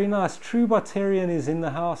go. Very nice. True Barbarian is in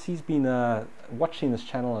the house. He's been watching this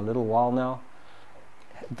channel a little while now.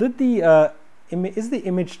 Did the is the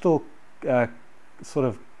image still sort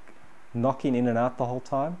of knocking in and out the whole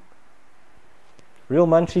time? Real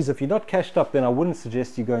munchies, if you're not cashed up, then I wouldn't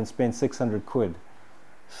suggest you go and spend 600 quid.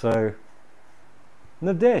 So,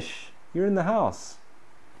 Nadesh, you're in the house.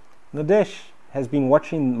 Nadesh has been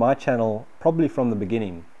watching my channel probably from the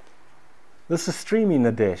beginning. This is streaming,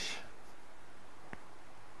 Nadesh.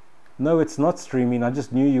 No, it's not streaming. I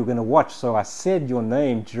just knew you were going to watch, so I said your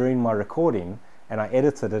name during my recording, and I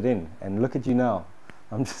edited it in. And look at you now.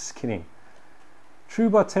 I'm just kidding. True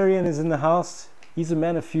Barbarian is in the house. He's a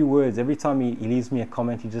man of few words. Every time he leaves me a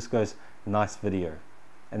comment, he just goes, nice video.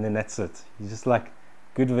 And then that's it. He's just like,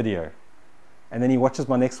 good video. And then he watches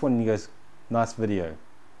my next one and he goes, nice video.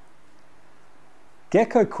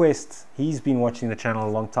 Gecko Quest, he's been watching the channel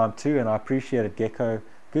a long time too, and I appreciate it, Gecko.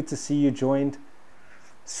 Good to see you joined.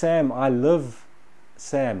 Sam, I live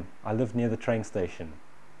near the train station.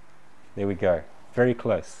 There we go. Very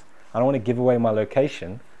close. I don't want to give away my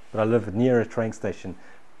location, but I live near a train station.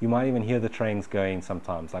 You might even hear the trains going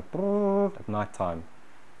sometimes, like at night time.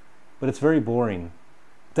 But it's very boring.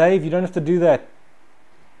 Dave, you don't have to do that.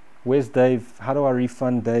 Where's Dave? How do I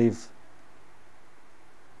refund Dave?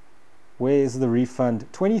 Where is the refund?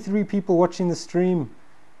 23 people watching the stream.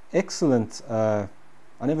 Excellent. I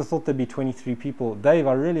never thought there'd be 23 people. Dave,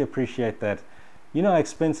 I really appreciate that. You know how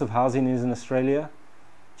expensive housing is in Australia?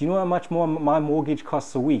 Do you know how much more my mortgage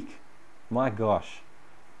costs a week? My gosh.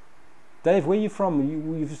 Dave, where are you from?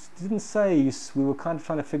 You didn't say. We were kind of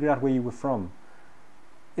trying to figure out where you were from.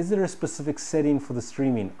 Is there a specific setting for the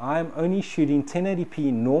streaming? I'm only shooting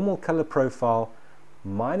 1080p normal color profile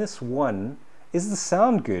 -1. Is the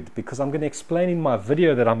sound good? Because I'm going to explain in my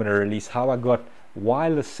video that I'm going to release how I got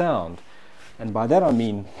wireless sound. And by that I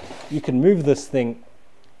mean you can move this thing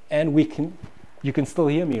and you can still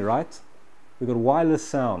hear me, right? We've got wireless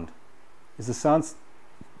sound. Is the sound,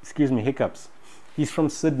 excuse me, hiccups. He's from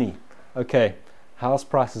Sydney. Okay, house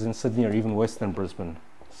prices in Sydney are even worse than Brisbane.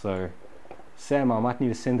 So, Sam, I might need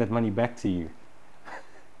to send that money back to you.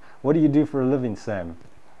 What do you do for a living, Sam?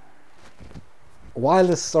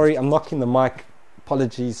 Wireless, sorry, I'm knocking the mic.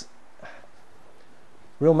 Apologies.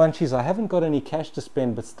 Real Munchies, I haven't got any cash to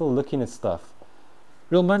spend, but still looking at stuff.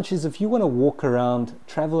 Real Munchies, if you want to walk around,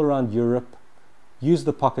 travel around Europe, use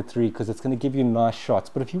the Pocket 3 because it's going to give you nice shots.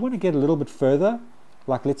 But if you want to get a little bit further,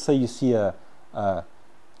 like let's say you see a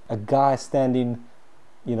guy standing,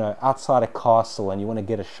 you know, outside a castle and you want to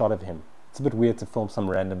get a shot of him. It's a bit weird to film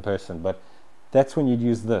some random person, but that's when you'd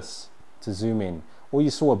use this to zoom in. Or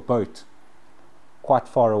you saw a boat quite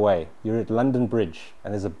far away. You're at London Bridge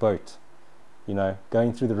and there's a boat, you know,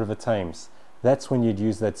 going through the River Thames. That's when you'd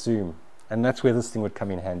use that zoom. And that's where this thing would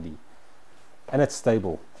come in handy. And it's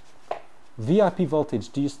stable. VIP Voltage,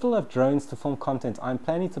 do you still have drones to film content? I'm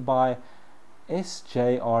planning to buy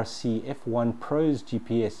SJRC F1 Pro's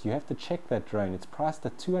GPS. You have to check that drone. It's priced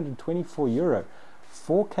at €224.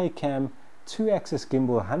 4K cam, 2-axis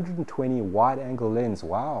gimbal, 120 wide angle lens.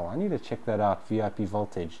 Wow, I need to check that out, VIP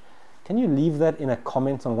Voltage. Can you leave that in a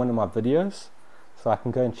comment on one of my videos so I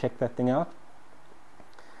can go and check that thing out?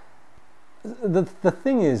 The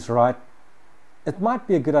thing is, right, it might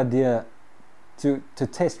be a good idea to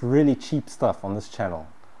test really cheap stuff on this channel.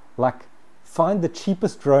 Like, find the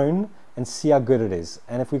cheapest drone and see how good it is.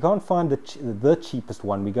 And if we can't find the cheapest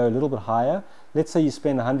one, we go a little bit higher. Let's say you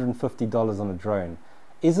spend $150 on a drone.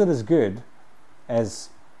 Is it as good as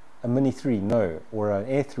a Mini 3? No. Or an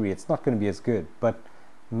Air 3? It's not going to be as good. But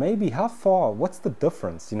maybe how far? What's the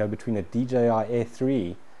difference, you know, between a DJI Air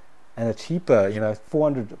 3 and a cheaper, you know,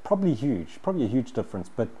 400? Probably huge. Probably a huge difference.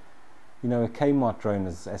 But, you know, a Kmart drone,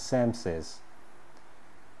 as Sam says.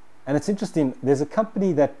 And it's interesting. There's a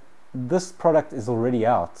company that this product is already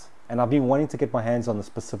out. And I've been wanting to get my hands on the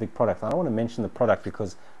specific product. I don't want to mention the product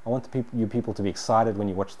because I want you people to be excited when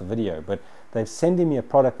you watch the video. But they're sending me a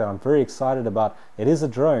product that I'm very excited about. It is a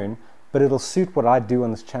drone, but it'll suit what I do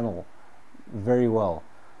on this channel very well.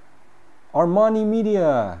 Armani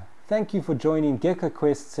Media, thank you for joining. Gecko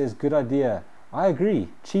Quest says, good idea. I agree.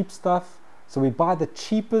 Cheap stuff. So we buy the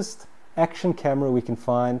cheapest action camera we can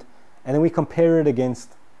find, and then we compare it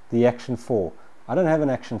against the Action 4. I don't have an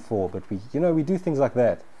Action 4, but we do things like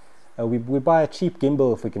that. We buy a cheap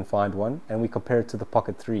gimbal if we can find one, and we compare it to the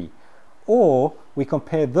Pocket 3. Or we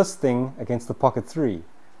compare this thing against the Pocket 3.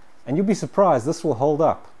 And you'll be surprised, this will hold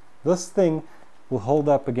up. This thing will hold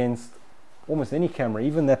up against almost any camera,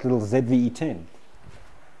 even that little ZV-E10.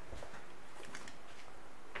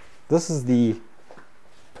 This is the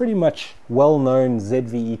pretty much well-known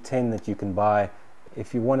ZV-E10 that you can buy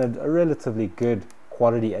if you wanted a relatively good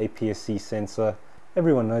quality APS-C sensor.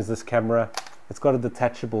 Everyone knows this camera. It's got a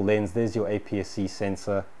detachable lens. There's your APS-C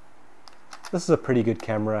sensor. This is a pretty good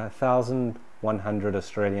camera, 1,100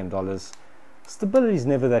 Australian dollars. Stability is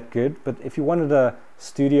never that good, but if you wanted a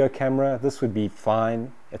studio camera, this would be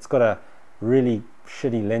fine. It's got a really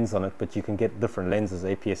shitty lens on it, but you can get different lenses,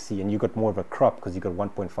 APS-C, and you got more of a crop because you got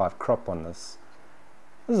 1.5 crop on this.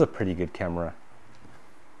 This is a pretty good camera.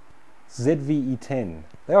 ZV-E10.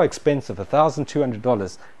 They are expensive,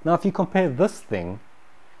 $1,200. Now, if you compare this thing,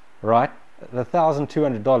 right, the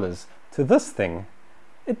 $1,200 to this thing,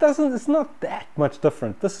 it's not that much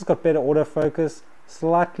different. This has got better autofocus,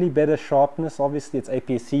 slightly better sharpness. Obviously it's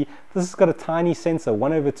APS-C. This has got a tiny sensor,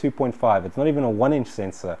 1/2.5. It's not even a 1-inch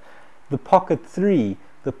sensor. The Pocket 3,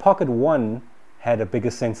 the Pocket 1 had a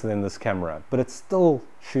bigger sensor than this camera, but it still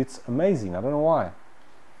shoots amazing. I don't know why.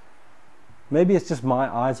 Maybe it's just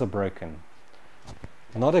my eyes are broken.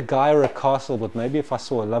 Not a guy or a castle, but maybe if I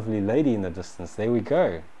saw a lovely lady in the distance. There we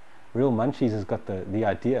go. Real Munchies has got the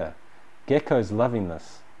idea. Gecko's loving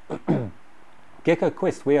this. Gecko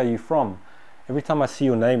Quest, where are you from? Every time I see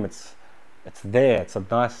your name, it's there. It's a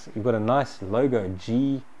nice. You've got a nice logo,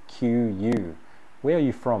 GQU. Where are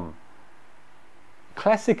you from?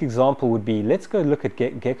 Classic example would be, let's go look at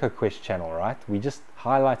Gecko Quest channel, right? We just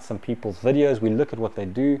highlight some people's videos. We look at what they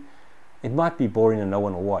do. It might be boring and no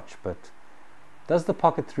one will watch, but does the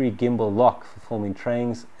Pocket 3 gimbal lock for filming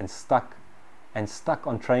trains and stuck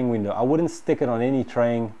on train window? I wouldn't stick it on any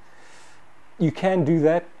train. You can do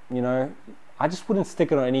that, you know. I just wouldn't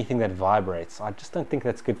stick it on anything that vibrates. I just don't think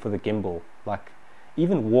that's good for the gimbal. Like,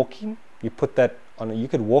 even walking, you put that on, you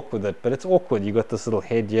could walk with it, but it's awkward. You got this little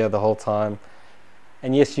head here the whole time.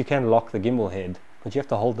 And yes, you can lock the gimbal head, but you have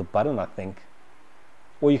to hold the button, I think.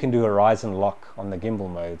 Or you can do a rise and lock on the gimbal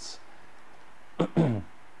modes.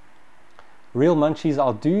 Real Munchies,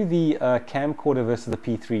 I'll do the camcorder versus the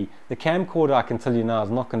P3. The camcorder, I can tell you now, is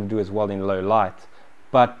not going to do as well in low light,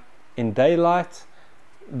 but in daylight,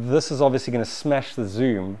 this is obviously going to smash the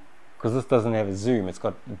zoom, because this doesn't have a zoom, it's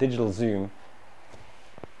got digital zoom.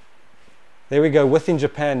 There we go. Within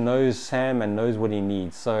Japan knows Sam and knows what he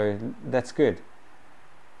needs, so that's good.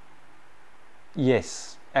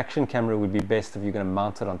 Yes, action camera would be best if you're going to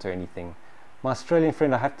mount it onto anything. My Australian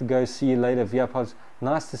friend, I have to go. See you later. VIP Pods.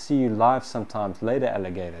 Nice to see you live sometimes. Later,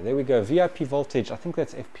 alligator. There we go. VIP Voltage. I think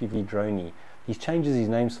that's FPV Droney. He changes his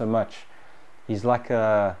name so much. He's like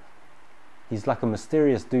a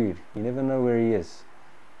mysterious dude. You never know where he is.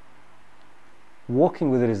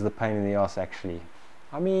 Walking with it is the pain in the ass, actually.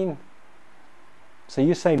 I mean, so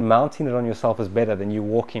you're saying mounting it on yourself is better than you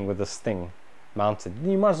walking with this thing mounted?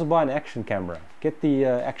 You might as well buy an action camera. Get the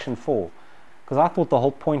Action 4. Because I thought the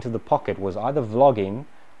whole point of the Pocket was either vlogging,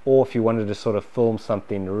 or if you wanted to sort of film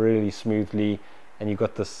something really smoothly and you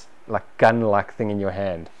got this like gun-like thing in your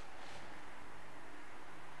hand.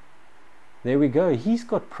 There we go. He's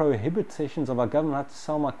got prohibit sessions of our government. I have to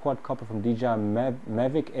sell my quadcopter from DJI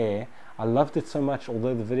Mavic Air. I loved it so much,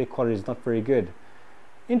 although the video quality is not very good.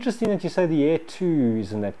 Interesting that you say the Air 2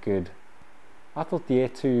 isn't that good. I thought the Air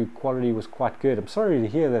 2 quality was quite good. I'm sorry to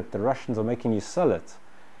hear that the Russians are making you sell it.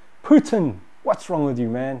 Putin! What's wrong with you,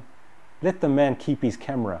 man? Let the man keep his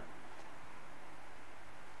camera.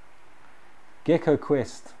 Gecko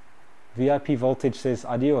Quest. VIP Voltage says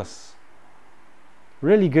adios.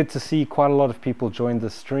 Really good to see quite a lot of people join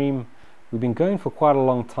the stream. We've been going for quite a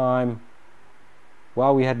long time.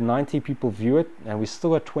 Wow, we had 90 people view it and we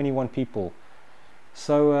still got 21 people.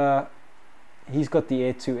 So he's got the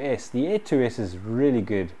Air 2S. The Air 2S is really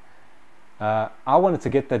good. I wanted to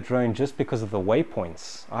get that drone just because of the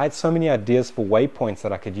waypoints. I had so many ideas for waypoints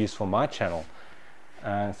that I could use for my channel.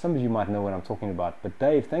 Some of you might know what I'm talking about. But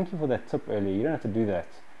Dave, thank you for that tip earlier. You don't have to do that.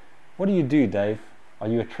 What do you do, Dave? Are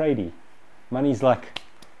you a tradie? Money's like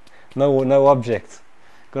no object.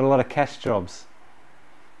 Got a lot of cash jobs.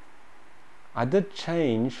 I did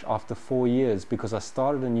change after 4 years because I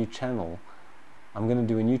started a new channel. I'm going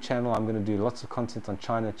to do a new channel. I'm going to do lots of content on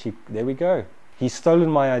China cheap. There we go. He's stolen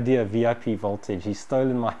my idea, VIP Voltage. He's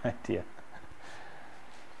stolen my idea.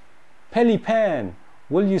 Pelly Pan,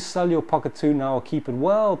 will you sell your Pocket 2 now or keep it?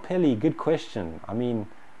 Well, Pelly, good question. I mean,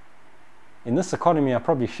 in this economy, I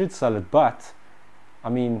probably should sell it, but, I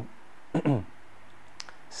mean,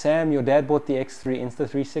 Sam, your dad bought the X3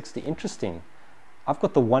 Insta360. Interesting. I've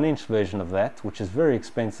got the 1-inch version of that, which is very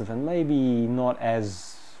expensive and maybe not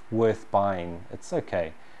as worth buying. It's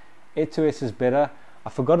okay. Air 2S is better.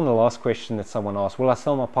 I've forgotten the last question that someone asked. Will I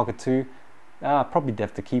sell my Pocket 2? I'll probably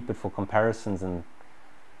have to keep it for comparisons. And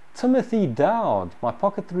Timothy Dowd, my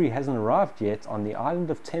Pocket 3 hasn't arrived yet on the island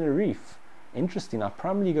of Tenerife. Interesting. I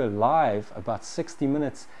primarily go live about 60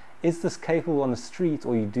 minutes. Is this capable on the street,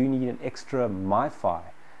 or you do need an extra MiFi?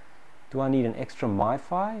 Do I need an extra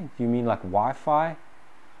MiFi? Do you mean like Wi-Fi?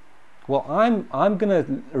 Well, I'm going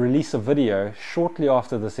to release a video shortly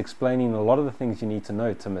after this explaining a lot of the things you need to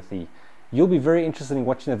know, Timothy. You'll be very interested in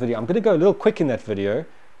watching that video. I'm going to go a little quick in that video,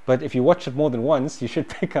 but if you watch it more than once, you should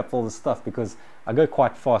pick up all the stuff because I go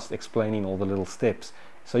quite fast explaining all the little steps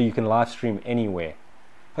so you can live stream anywhere.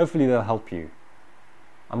 Hopefully they'll help you.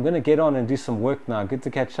 I'm going to get on and do some work now. Good to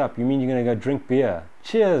catch up. You mean you're going to go drink beer?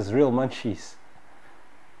 Cheers, real munchies.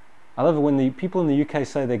 I love it when the people in the UK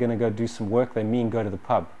say they're going to go do some work, they mean go to the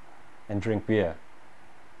pub and drink beer.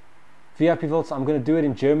 VIP Volts, I'm going to do it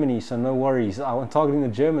in Germany, so no worries. I'm targeting the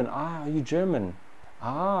German. Ah, are you German?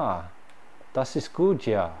 Ah, das ist gut,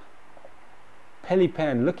 ja.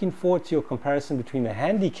 Pelipan, looking forward to your comparison between the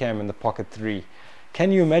Handycam and the Pocket 3.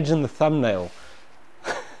 Can you imagine the thumbnail?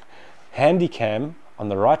 Handycam on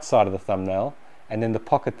the right side of the thumbnail, and then the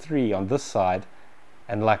Pocket 3 on this side,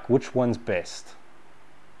 and like which one's best?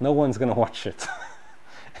 No one's going to watch it.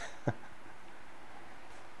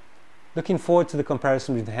 Looking forward to the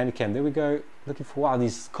comparison with the Handycam. There we go. Looking for, wow,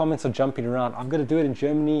 these comments are jumping around. I'm going to do it in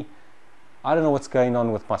Germany. I don't know what's going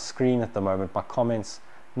on with my screen at the moment, my comments.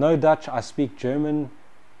 No Dutch, I speak German,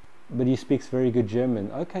 but he speaks very good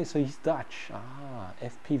German. Okay, so he's Dutch. Ah,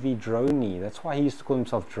 FPV Droney. That's why he used to call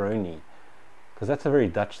himself Droney. Because that's a very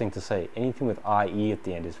Dutch thing to say. Anything with IE at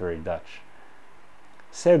the end is very Dutch.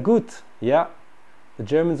 Sehr gut. Yeah, the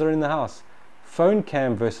Germans are in the house. Phone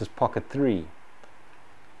cam versus Pocket 3.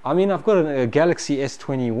 I mean, I've got a Galaxy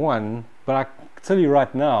S21, but I tell you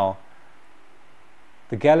right now,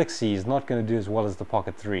 the Galaxy is not going to do as well as the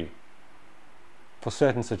Pocket 3 for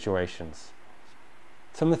certain situations.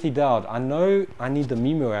 Timothy Dowd, I know I need the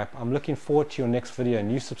Mimo app. I'm looking forward to your next video.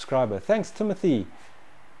 New subscriber. Thanks, Timothy.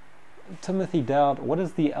 Timothy Dowd, what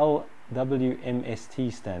is the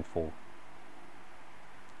WMST stand for?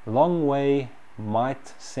 Long way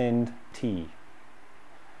might send T.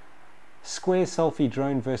 Square selfie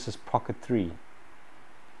drone versus Pocket 3.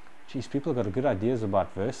 Geez, people have got good ideas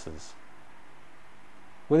about versus.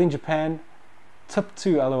 Within Japan, tip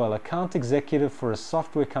 2 LOL, account executive for a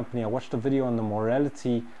software company. I watched a video on the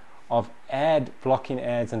morality of ad blocking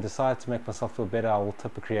ads and decided to make myself feel better. I will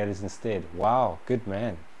tip the creators instead. Wow, good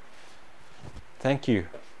man. Thank you.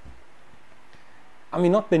 I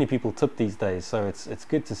mean, not many people tip these days, so it's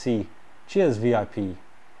good to see. Cheers, VIP.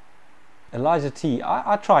 Elijah T.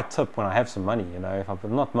 I try tip when I have some money, you know, if I've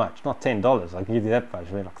not much, not $10. I can give you that much.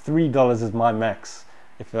 I mean, like $3 is my max.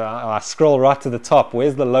 If I scroll right to the top,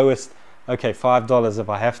 where's the lowest? Okay, $5 if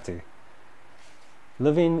I have to.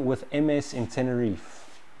 Living with MS in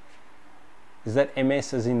Tenerife. Is that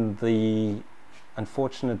MS as in the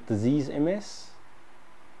unfortunate disease MS?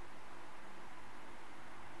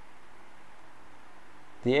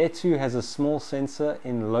 The Air 2 has a small sensor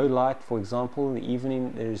in low light. For example, in the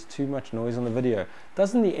evening there is too much noise on the video.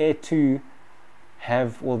 Doesn't the Air 2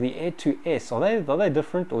 have, well, the Air 2S, are they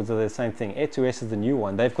different or is it the same thing? Air 2S is the new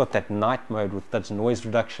one. They've got that night mode with that noise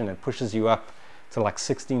reduction. It pushes you up to like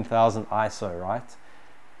 16,000 ISO, right?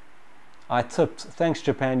 I tipped. Thanks,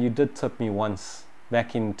 Japan. You did tip me once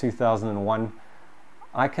back in 2001.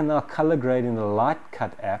 I can now color grade in the light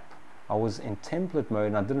cut app. I was in template mode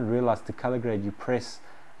and I didn't realize to color grade you press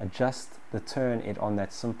adjust the turn it on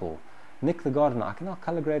that simple. Nick the Gardener, I can now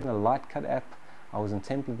color grade in the light cut app. I was in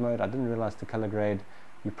template mode. I didn't realize to color grade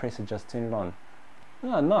you press adjust turn it on.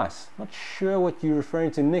 Oh, nice. Not sure what you're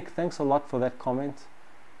referring to, Nick. Thanks a lot for that comment.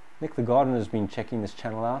 Nick the Gardener has been checking this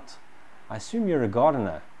channel out. I assume you're a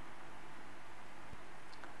gardener.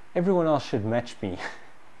 Everyone else should match me.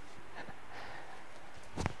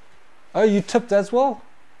 Oh, you tipped as well?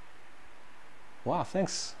 Wow,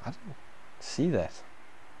 thanks. I didn't see that.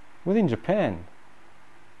 Within Japan.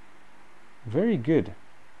 Very good.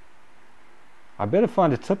 I better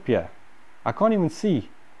find a tip here. I can't even see.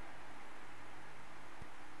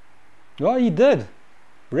 Oh, you did.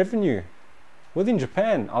 Revenue. Within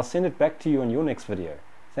Japan. I'll send it back to you on your next video.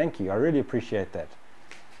 Thank you. I really appreciate that.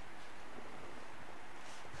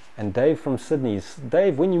 And Dave from Sydney.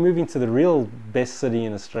 Dave, when you're moving to the real best city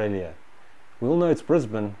in Australia? We all know it's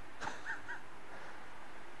Brisbane.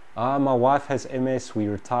 My wife has MS. We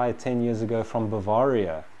retired 10 years ago from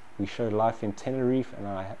Bavaria. We show life in Tenerife and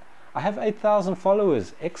I have 8,000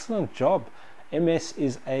 followers. Excellent job. MS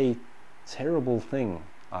is a terrible thing,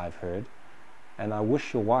 I've heard. And I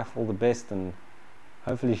wish your wife all the best and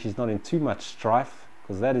hopefully she's not in too much strife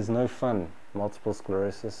because that is no fun. Multiple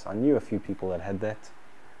sclerosis. I knew a few people that had that.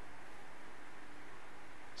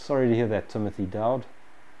 Sorry to hear that, Timothy Dowd.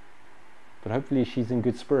 But hopefully she's in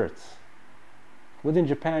good spirits. Within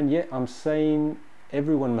Japan, yeah, I'm saying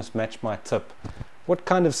everyone must match my tip. What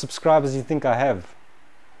kind of subscribers do you think I have?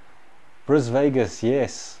 Bris Vegas,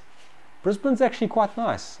 yes. Brisbane's actually quite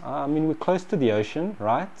nice. I mean, we're close to the ocean,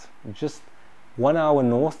 right? Just 1 hour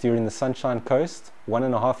north during the Sunshine Coast.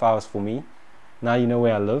 1.5 hours for me. Now you know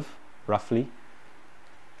where I live, roughly.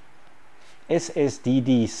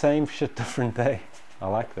 SSDD, same shit, different day. I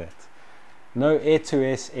like that. No Air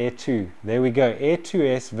 2S, Air 2. There we go. Air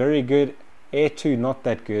 2S, very good. Air 2, not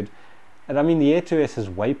that good. And I mean, the Air 2S has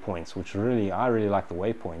waypoints, which really, I really like the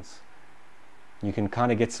waypoints. You can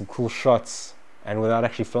kind of get some cool shots and without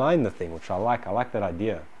actually flying the thing, which I like. I like that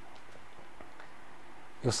idea.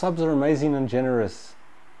 Your subs are amazing and generous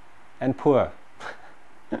and poor.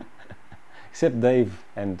 Except Dave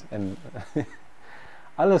and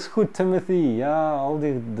alles goed, Timothy. Ja, al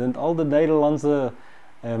de Nederlandse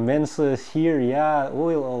mensen hier. Ja,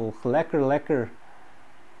 oh, lekker, lekker.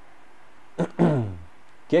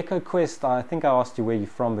 Gecko Quest, I think I asked you where you're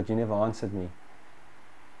from, but you never answered me.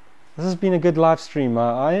 This has been a good live stream.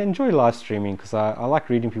 I enjoy live streaming because I like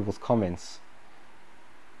reading people's comments.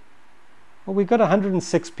 Well, we got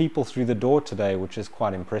 106 people through the door today, which is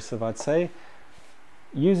quite impressive, I'd say.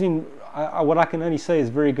 Using what I can only say is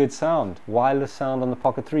very good sound, wireless sound on the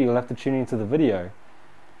Pocket 3. You'll have to tune into the video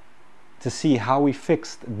to see how we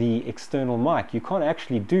fixed the external mic. You can't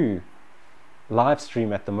actually do live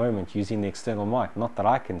stream at the moment using the external mic, not that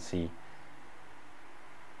I can see.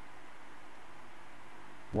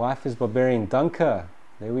 Wife is Barbarian Dunker.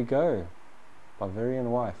 There we go.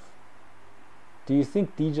 Barbarian wife. Do you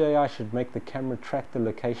think DJI should make the camera track the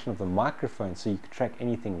location of the microphone so you can track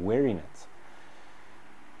anything wearing it?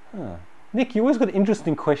 Huh. Nick, you always got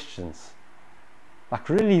interesting questions. Like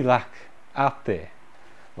really like out there.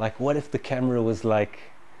 Like what if the camera was like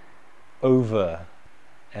over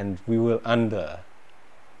and we were under?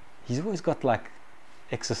 He's always got like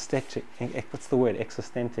existentic, what's the word,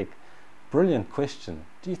 existentic? Brilliant question.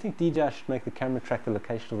 Do you think DJI should make the camera track the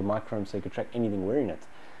location of the microphone so you can track anything wearing it?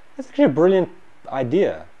 That's actually a brilliant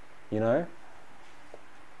idea, you know.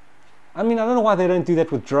 I mean, I don't know why they don't do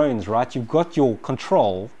that with drones, right? You've got your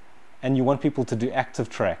control and you want people to do active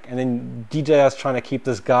track, and then DJI is trying to keep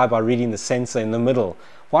this guy by reading the sensor in the middle.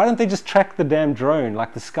 Why don't they just track the damn drone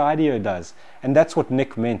like the Skydio does? And that's what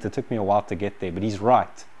Nick meant. It took me a while to get there, but he's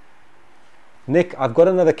right. Nick, I've got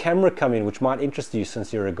another camera coming which might interest you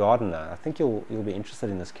since you're a gardener. I think you'll be interested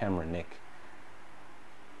in this camera, Nick.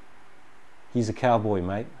 He's a cowboy,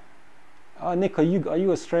 mate. Oh, Nick, are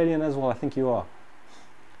you Australian as well? I think you are.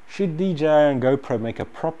 Should DJI and GoPro make a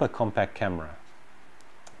proper compact camera?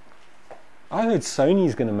 I heard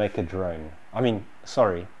Sony's going to make a drone. I mean,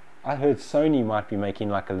 sorry. I heard Sony might be making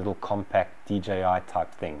like a little compact DJI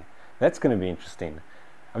type thing. That's going to be interesting.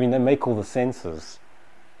 I mean, they make all the sensors.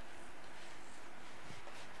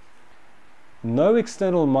 No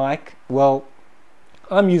external mic. Well,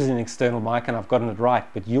 I'm using an external mic and I've gotten it right,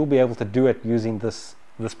 but you'll be able to do it using this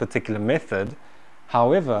particular method.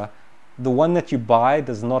 However, the one that you buy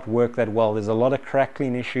does not work that well. There's a lot of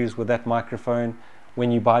crackling issues with that microphone when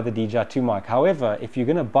you buy the DJI 2 mic. However, if you're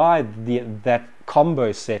going to buy that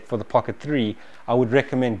combo set for the Pocket 3, I would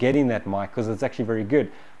recommend getting that mic because it's actually very good.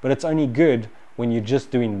 But it's only good when you're just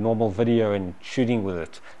doing normal video and shooting with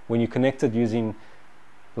it. When you connect it using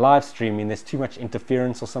live streaming, there's too much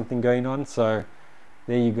interference or something going on. So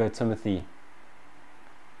there you go, Timothy.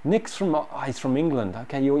 Nick's from, he's from England.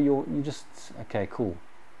 Okay, you just, okay, cool.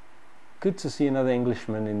 Good to see another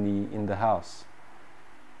Englishman in the house.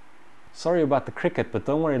 Sorry about the cricket, but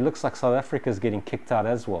don't worry, it looks like South Africa is getting kicked out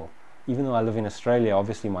as well. Even though I live in Australia,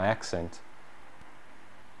 obviously my accent.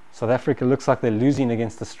 South Africa looks like they're losing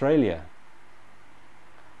against Australia.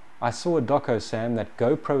 I saw a doco, Sam, that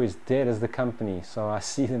GoPro is dead as the company, so I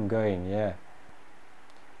see them going, yeah.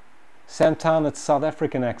 Sam Town, it's South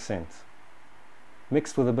African accent.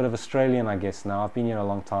 Mixed with a bit of Australian, I guess, now. I've been here a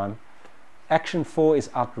long time. Action 4 is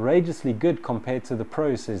outrageously good compared to the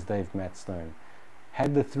Pro, says Dave Matstone.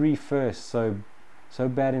 Had the 3 first, so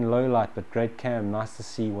bad in low light, but great cam. Nice to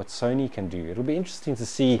see what Sony can do. It'll be interesting to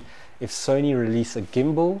see if Sony release a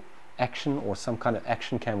gimbal action or some kind of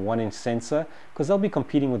action cam 1-inch sensor, because they'll be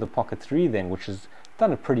competing with the Pocket 3 then, which has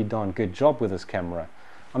done a pretty darn good job with this camera.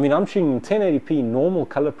 I mean, I'm shooting 1080p normal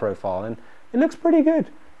color profile and it looks pretty good.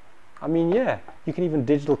 I mean, yeah, you can even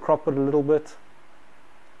digital crop it a little bit.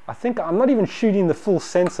 I think I'm not even shooting the full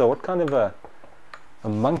sensor. What kind of a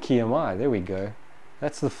monkey am I? There we go.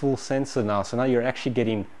 That's the full sensor now. So now you're actually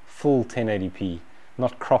getting full 1080p,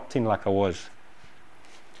 not cropped in like I was.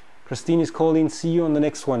 Christine is calling. See you on the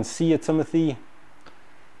next one. See you, Timothy.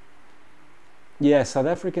 Yeah, South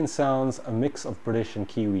African sounds a mix of British and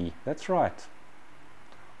Kiwi. That's right.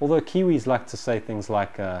 Although Kiwis like to say things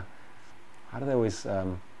like, how do they always,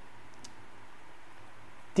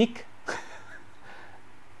 dick?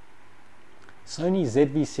 Sony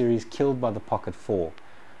ZV series killed by the Pocket 4.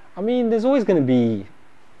 I mean, there's always going to be,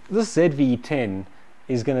 this ZV-10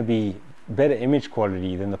 is going to be better image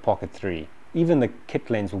quality than the Pocket 3. Even the kit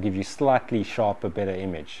lens will give you slightly sharper, better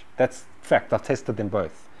image. That's fact. I've tested them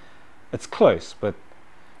both. It's close, but,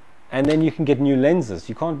 and then you can get new lenses.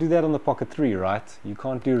 You can't do that on the Pocket 3, right? You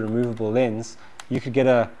can't do removable lens. You could get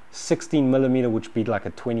a 16mm, which would be like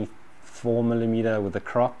a 24mm with a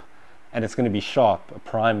crop, and it's going to be sharp, a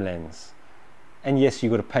prime lens. And yes,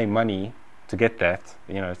 you've got to pay money to get that.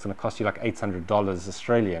 You know, it's going to cost you like $800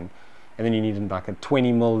 Australian, and then you need like a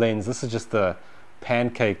 20mm lens. This is just the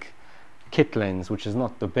pancake kit lens, which is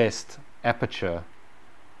not the best aperture.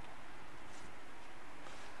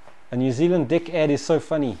 A New Zealand dick ad is so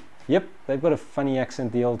funny. Yep, they've got a funny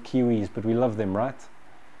accent, the old Kiwis, but we love them, right?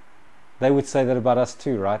 They would say that about us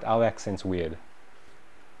too, right? Our accent's weird.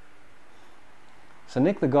 So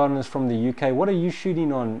Nick the Gardener's from the UK. What are you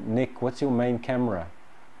shooting on, Nick? What's your main camera?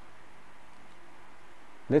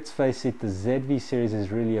 Let's face it, the ZV series is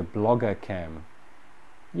really a blogger cam.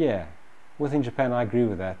 Yeah, within Japan I agree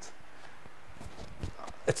with that.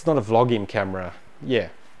 It's not a vlogging camera, yeah.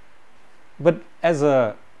 But as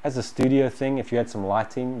a studio thing, if you had some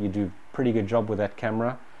lighting, you do a pretty good job with that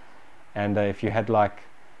camera. And if you had like,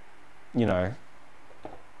 you know,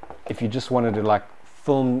 if you just wanted to like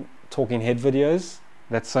film talking head videos,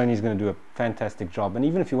 that Sony's going to do a fantastic job. And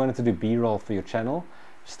even if you wanted to do B-roll for your channel,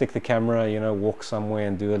 stick the camera, you know, walk somewhere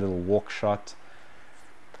and do a little walk shot.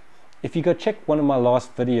 If you go check one of my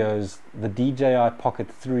last videos, the DJI Pocket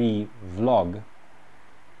 3 vlog,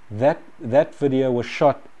 that video was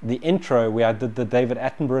shot, the intro where I did the David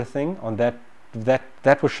Attenborough thing on that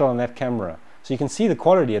was shot on that camera. So you can see the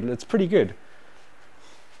quality, it's pretty good.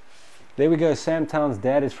 There we go. Sam Town's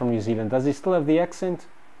dad is from New Zealand. Does he still have the accent?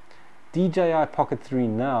 DJI Pocket 3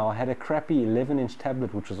 now had a crappy 11-inch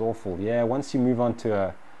tablet which was awful. Yeah, once you move on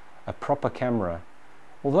to a proper camera.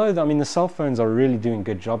 Although, I mean, the cell phones are really doing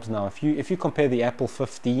good jobs now. If you compare the iPhone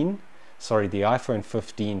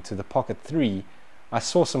 15 to the Pocket 3, I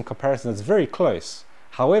saw some comparisons. It's very close.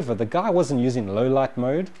 However, the guy wasn't using low light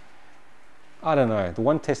mode. I don't know. The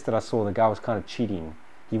one test that I saw, the guy was kind of cheating.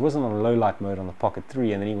 He wasn't on low light mode on the Pocket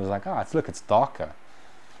 3, and then he was like, look, it's darker.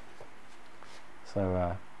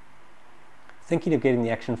 So, thinking of getting the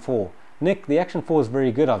Action 4. Nick, the Action 4 is very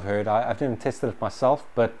good, I've heard. I've never tested it myself,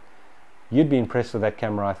 but you'd be impressed with that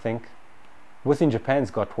camera, I think. Within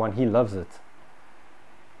Japan's got one. He loves it.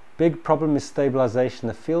 Big problem is stabilization.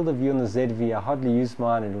 The field of view on the ZV, I hardly used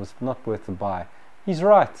mine and it was not worth the buy. He's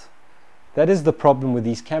right. That is the problem with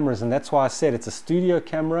these cameras, and that's why I said it's a studio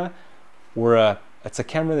camera or it's a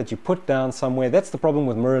camera that you put down somewhere. That's the problem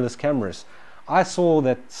with mirrorless cameras. I saw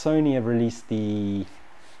that Sony have released the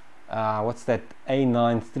what's that,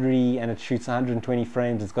 A9 III, and it shoots 120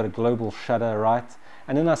 frames. It's got a global shutter, right?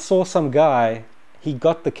 And then I saw some guy, he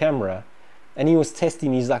got the camera and he was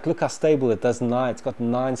testing. He's like, look how stable it does now. It's got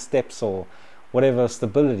 9 steps or whatever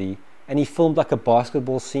stability, and he filmed like a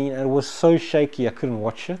basketball scene, and it was so shaky I couldn't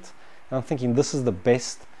watch it. And I'm thinking, this is the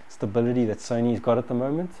best stability that Sony's got at the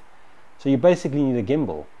moment. So you basically need a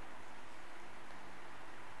gimbal.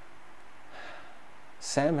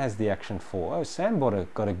 Sam has the Action 4. Oh, Sam got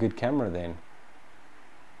a good camera then.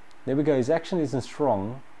 There we go. His action isn't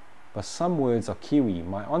strong, but some words are Kiwi.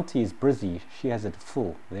 My auntie is Brizzy. She has it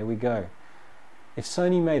full. There we go. If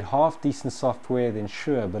Sony made half decent software, then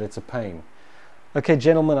sure, but it's a pain. Okay,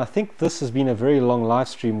 gentlemen, I think this has been a very long live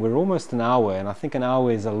stream. We're almost an hour, and I think an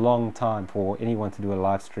hour is a long time for anyone to do a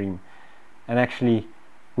live stream. And actually,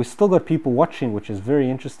 we've still got people watching, which is very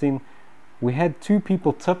interesting. We had 2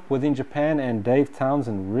 people tip within Japan, and Dave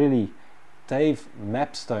Townsend, really, Dave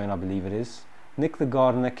Mapstone, I believe it is. Nick the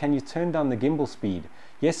Gardener, can you turn down the gimbal speed?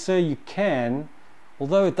 Yes, sir, you can,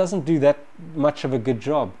 although it doesn't do that much of a good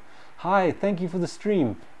job. Hi, thank you for the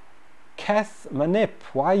stream. Kath Manep,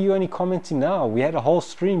 why are you only commenting now? We had a whole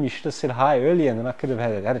stream. You should have said hi earlier, and then I could have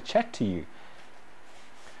had a chat to you.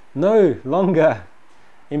 No, longer.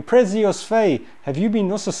 Imprezios Faye, have you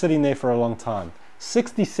been also sitting there for a long time?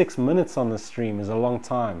 66 minutes on the stream is a long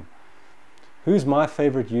time. Who's my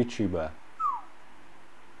favorite YouTuber?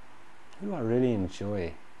 Who do I really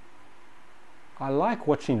enjoy? I like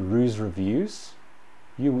watching Ruse reviews.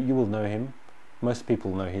 You will know him. Most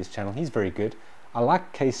people know his channel. He's very good. I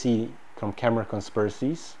like Casey from Camera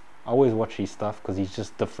Conspiracies. I always watch his stuff because he's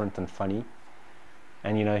just different and funny.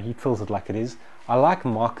 And you know, he tells it like it is. I like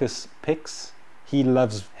Marcus Pix. He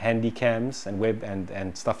loves handy cams and web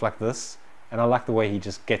and stuff like this. And I like the way he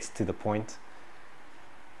just gets to the point.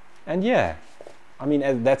 And yeah, I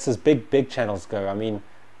mean, that's as big channels go. I mean,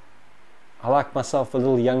 I like myself a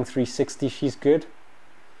little young 360. She's good.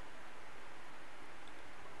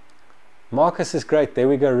 Marcus is great. There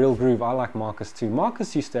we go, Real Groove. I like Marcus too.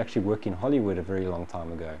 Marcus used to actually work in Hollywood a very long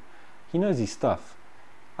time ago. He knows his stuff.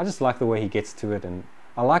 I just like the way he gets to it, and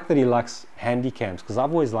I like that he likes handy cams, because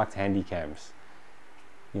I've always liked handy cams.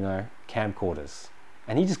 You know, camcorders.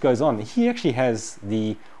 And he just goes on. He actually has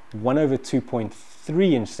the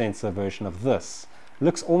 1/2.3 inch sensor version of this.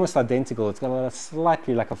 Looks almost identical. It's got a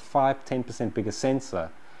slightly like a 5-10% bigger sensor,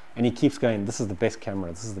 and he keeps going, this is the best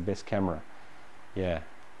camera, this is the best camera. Yeah.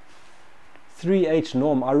 3H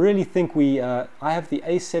Norm, I really think I have the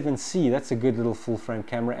A7C, that's a good little full frame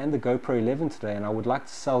camera, and the GoPro 11 today, and I would like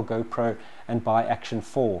to sell GoPro and buy Action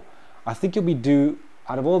 4. I think you'll be due,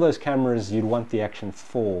 out of all those cameras, you'd want the Action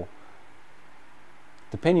 4.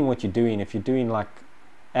 Depending what you're doing, if you're doing like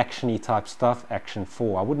action-y type stuff, Action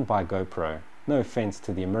 4. I wouldn't buy GoPro. No offense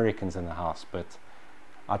to the Americans in the house, but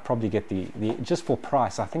I'd probably get the just for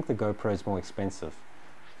price, I think the GoPro is more expensive.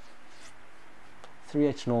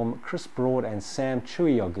 3H Norm, Chris Broad and Sam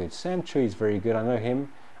Chewy are good. Sam Chewy is very good. I know him.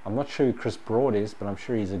 I'm not sure who Chris Broad is, but I'm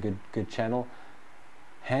sure he's a good channel.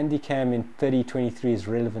 Handycam in 3023 is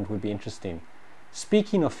relevant, would be interesting.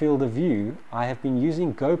 Speaking of field of view, I have been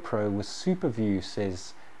using GoPro with Super View,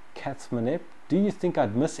 says Katzmanep. Do you think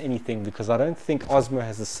I'd miss anything? Because I don't think Osmo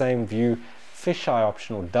has the same view fisheye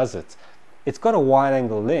option, or does it? It's got a wide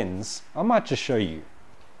angle lens. I might just show you.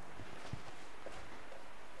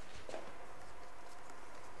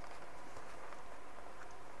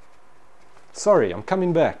 Sorry, I'm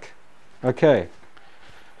coming back. Okay,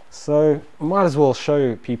 so might as well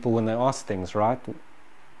show people when they ask things, right?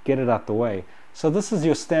 Get it out the way. So this is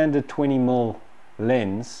your standard 20mm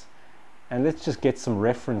lens, and let's just get some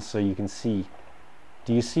reference so you can see.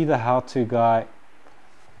 Do you see the how-to guy?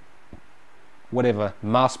 whatever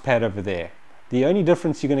mouse pad over there. The only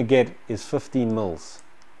difference you're going to get is 15 mils.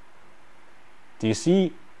 Do you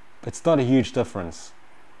see? It's not a huge difference.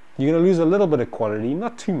 You're going to lose a little bit of quality,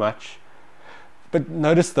 not too much, but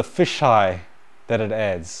notice the fisheye that it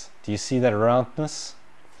adds. Do you see that roundness?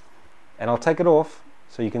 And I'll take it off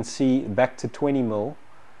so you can see back to 20 mil.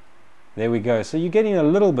 There we go. So you're getting a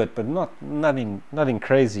little bit, but nothing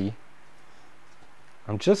crazy.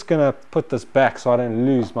 I'm just going to put this back so I don't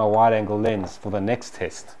lose my wide angle lens for the next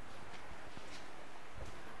test.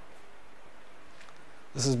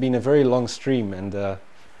 This has been a very long stream, and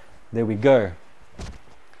there we go.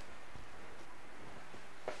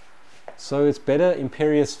 So it's better,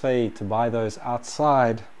 Imperious Faye, to buy those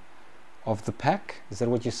outside of the pack? Is that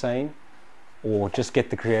what you're saying? Or just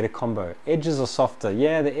get the Creator Combo? Edges are softer.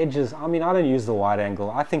 Yeah, the edges, I mean, I don't use the wide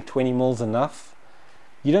angle. I think 20 mils enough.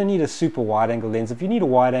 You don't need a super wide angle lens. If you need a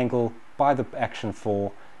wide angle, buy the Action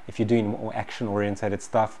 4. If you're doing more action orientated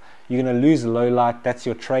stuff, you're going to lose low light. That's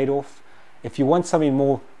your trade-off. If you want something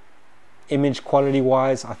more image quality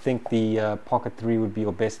wise, I think the Pocket 3 would be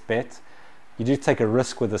your best bet. You do take a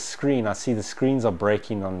risk with the screen. I see the screens are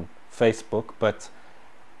breaking on Facebook, but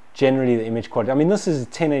generally the image quality, I mean, this is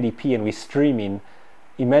 1080p and we're streaming.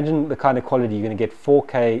 Imagine the kind of quality you're going to get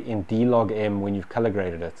 4K in D-Log M when you've color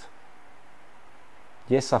graded it.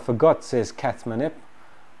 Yes, I forgot, says Kathmanep.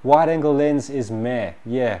 Wide angle lens is meh.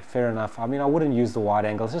 Yeah, fair enough. I mean, I wouldn't use the wide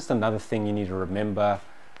angle. It's just another thing you need to remember.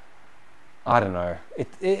 I don't know.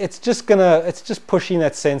 It's just pushing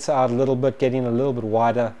that sensor out a little bit, getting a little bit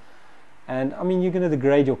wider. And I mean, you're going to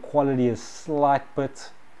degrade your quality a slight bit.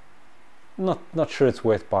 Not sure it's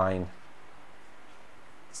worth buying.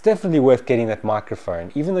 It's definitely worth getting that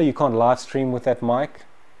microphone. Even though you can't live stream with that mic,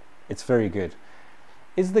 it's very good.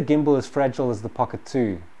 Is the gimbal as fragile as the Pocket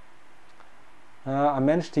 2? I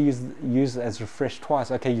managed to use it as refreshed twice.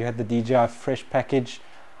 Okay, you had the DJI Fresh package.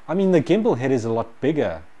 I mean, the gimbal head is a lot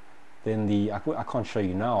bigger than the, I can't show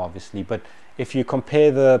you now obviously, but if you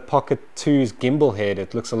compare the Pocket 2's gimbal head,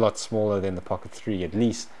 it looks a lot smaller than the Pocket 3, at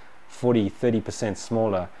least 40-30%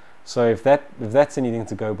 smaller. So if that's anything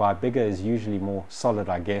to go by, bigger is usually more solid,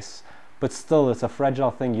 I guess. But still, it's a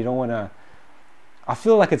fragile thing. You don't want to, I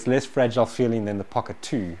feel like it's less fragile feeling than the Pocket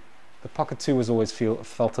 2. The Pocket 2 was always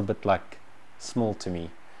felt a bit like small to me.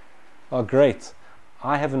 Oh great,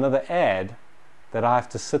 I have another ad that I have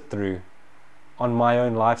to sit through on my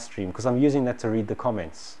own live stream because I'm using that to read the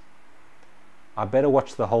comments. I better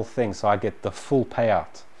watch the whole thing so I get the full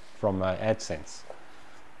payout from AdSense.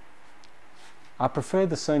 I prefer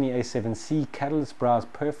the Sony a7C. Catalyst browse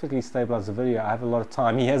perfectly stabilizes the video. I have a lot of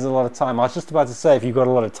time. He has a lot of time. I was just about to say, if you've got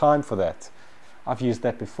a lot of time for that. I've used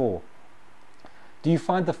that before. Do you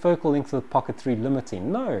find the focal length of the Pocket 3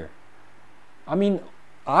 limiting? No. I mean,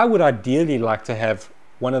 I would ideally like to have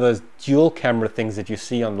one of those dual camera things that you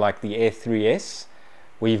see on like the Air 3S,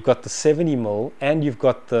 where you've got the 70mm and you've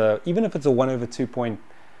got the, even if it's a 1/2 point,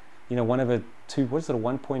 you know, 1/2, what is it, a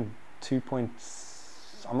 1.2 point,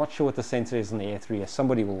 I'm not sure what the sensor is on the Air 3S.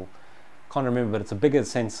 Somebody will, can't remember, but it's a bigger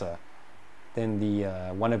sensor than the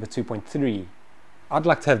 1/2.3. I'd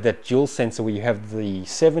like to have that dual sensor where you have the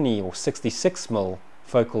 70 or 66mm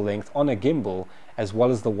focal length on a gimbal as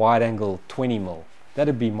well as the wide angle 20mm.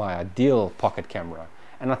 That'd be my ideal pocket camera.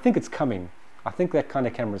 And I think it's coming. I think that kind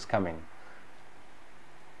of camera is coming.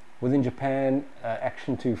 Within Japan,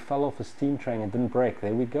 Action 2 fell off a steam train and didn't break.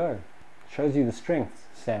 There we go. Shows you the strength,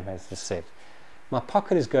 Sam has just said. My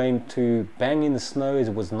Pocket is going to bang in the snow as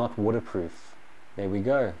it was not waterproof. There we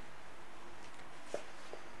go.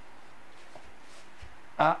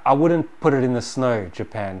 I wouldn't put it in the snow,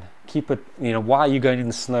 Japan. Keep it, you know, why are you going in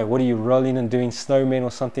the snow? What are you rolling and doing snowmen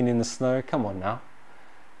or something in the snow? Come on now.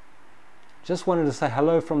 Just wanted to say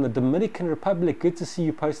hello from the Dominican Republic. Good to see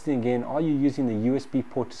you posting again. Are you using the USB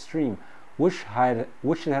port to stream? Wish it had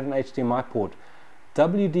an HDMI port.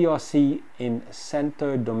 WDRC in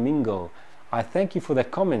Santo Domingo. I thank you for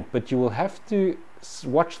that comment, but you will have to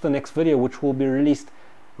watch the next video, which will be released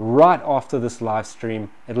right after this live stream.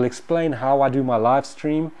 It'll explain how I do my live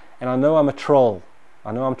stream, and I know I'm a troll.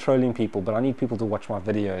 I know I'm trolling people, but I need people to watch my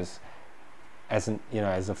videos as an, you know,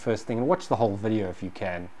 as a first thing, and watch the whole video if you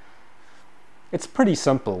can. It's pretty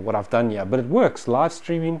simple what I've done here, but it works. Live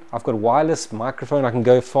streaming, I've got a wireless microphone. I can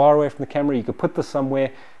go far away from the camera. You could put this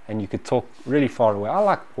somewhere and you could talk really far away. I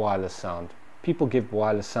like wireless sound. People give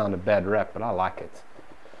wireless sound a bad rap, but I like it.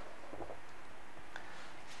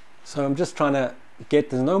 So I'm just trying to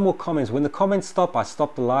get, there's no more comments. When the comments stop, I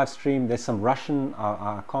stop the live stream. There's some Russian,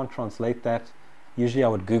 I can't translate that. Usually I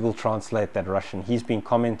would Google translate that Russian. He's been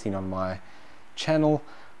commenting on my channel.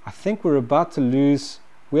 I think we're about to lose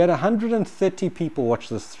We had 130 people watch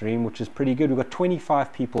this stream, which is pretty good. We've got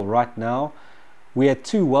 25 people right now. We had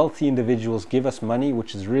 2 wealthy individuals give us money,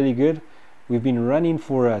 which is really good. We've been running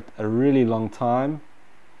for a really long time.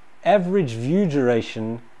 Average view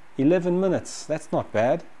duration, 11 minutes. That's not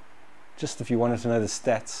bad. Just if you wanted to know the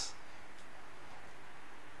stats.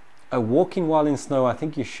 Walking while in snow, I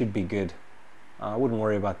think you should be good. I wouldn't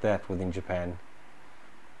worry about that within Japan.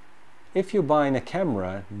 If you're buying a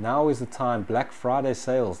camera, now is the time. Black Friday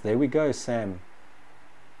sales. There we go, Sam.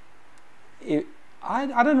 I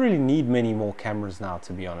don't really need many more cameras now,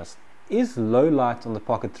 to be honest. Is low light on the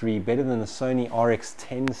Pocket 3 better than the Sony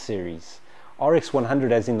RX10 series?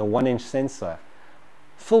 RX100 as in the 1-inch sensor.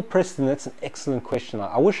 Phil Preston, that's an excellent question.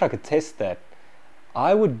 I wish I could test that.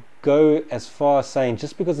 I would go as far as saying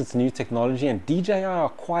just because it's new technology, and DJI are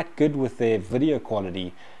quite good with their video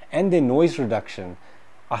quality and their noise reduction,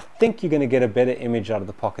 I think you're going to get a better image out of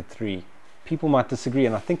the Pocket 3. People might disagree,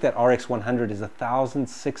 and I think that RX100 is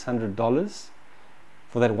 $1,600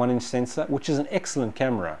 for that 1-inch sensor, which is an excellent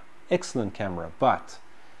camera, but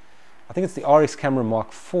I think it's the RX camera Mark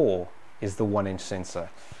IV is the 1-inch sensor.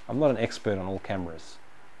 I'm not an expert on all cameras.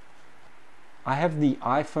 I have the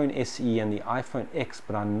iPhone SE and the iPhone X,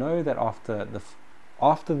 but I know that after the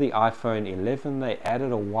iPhone 11 they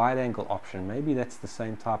added a wide angle option. Maybe that's the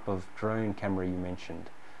same type of drone camera you mentioned.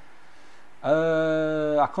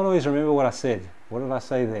 I can't always remember what I said. What did I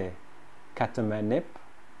say there? Catmanep?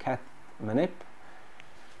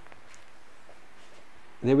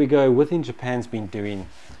 There we go. Within Japan's been doing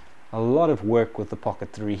a lot of work with the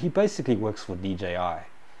Pocket 3. He basically works for DJI.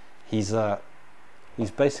 He's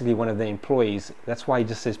basically one of their employees. That's why he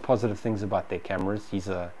just says positive things about their cameras. He's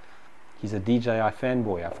a DJI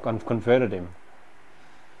fanboy. I've converted him.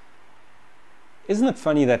 Isn't it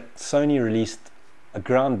funny that Sony released a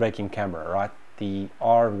groundbreaking camera, right? The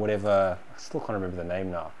R whatever, I still can't remember the name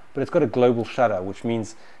now, but it's got a global shutter, which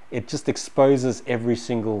means it just exposes every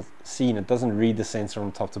single scene. It doesn't read the sensor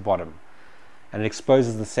from top to bottom, and it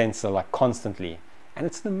exposes the sensor like constantly, and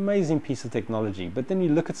it's an amazing piece of technology. But then you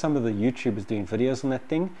look at some of the YouTubers doing videos on that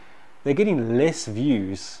thing, they're getting less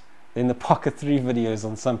views than the Pocket 3 videos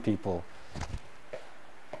on some people.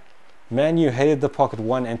 Man, you hated the Pocket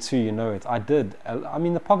 1 and 2, you know it. I did. I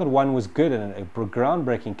mean, the Pocket 1 was good and a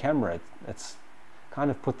groundbreaking camera. It's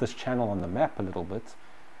kind of put this channel on the map a little bit.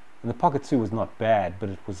 And the Pocket 2 was not bad, but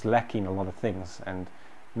it was lacking a lot of things. And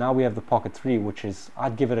now we have the Pocket 3, which is,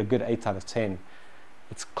 I'd give it a good 8 out of 10.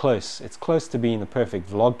 It's close. It's close to being the perfect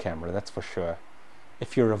vlog camera, that's for sure.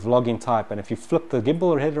 If you're a vlogging type, and if you flip the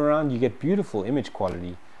gimbal head around, you get beautiful image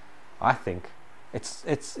quality, I think. It's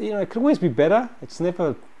you know, it can always be better. It's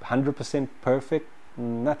never 100% perfect.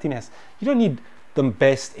 Nothing has. You don't need the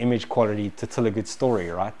best image quality to tell a good story,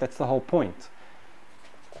 right? That's the whole point.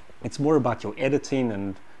 It's more about your editing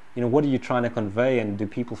and, you know, what are you trying to convey, and do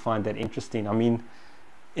people find that interesting? I mean,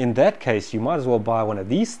 in that case, you might as well buy one of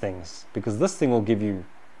these things, because this thing will give you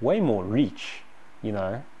way more reach. You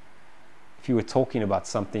know, if you were talking about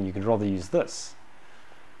something, you could rather use this.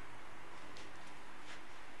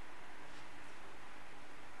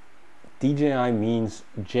 DJI means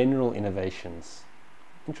general innovations.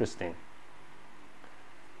 Interesting.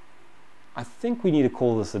 I think we need to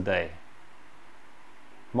call this a day.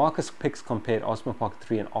 Marcus Pix compared Osmo Pocket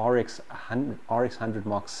 3 and RX100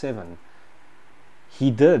 Mark 7.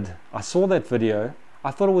 He did. I saw that video.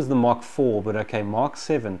 I thought it was the Mark 4, but okay, Mark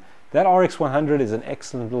 7. That RX100 is an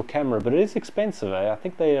excellent little camera, but it is expensive. I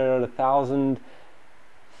think they are at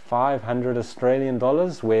 1,500 Australian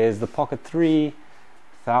dollars, whereas the Pocket 3,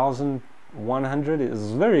 1,100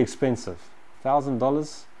 is very expensive.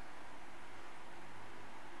 $1,000.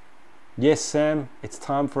 Yes, Sam, it's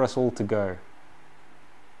time for us all to go.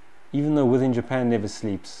 Even though Within Japan never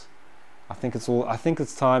sleeps. I think it's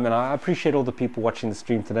time, and I appreciate all the people watching the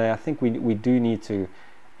stream today. I think we do need to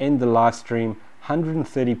end the live stream.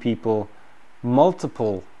 130 people,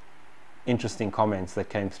 multiple interesting comments that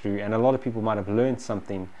came through, and a lot of people might have learned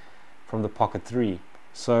something from the Pocket 3.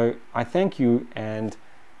 So I thank you, and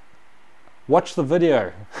watch the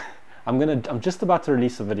video. I'm just about to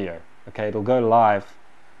release a video. Okay, it'll go live.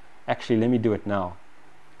 Actually, let me do it now.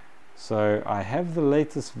 So I have the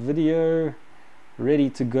latest video ready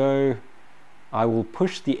to go. I will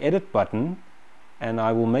push the edit button and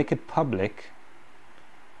I will make it public,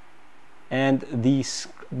 and the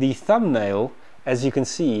thumbnail, as you can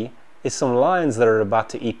see, is some lions that are about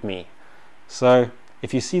to eat me. So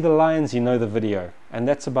if you see the lions, you know the video, and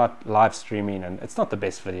that's about live streaming, and it's not the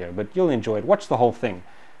best video, but you'll enjoy it. Watch the whole thing.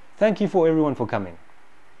 Thank you for everyone for coming.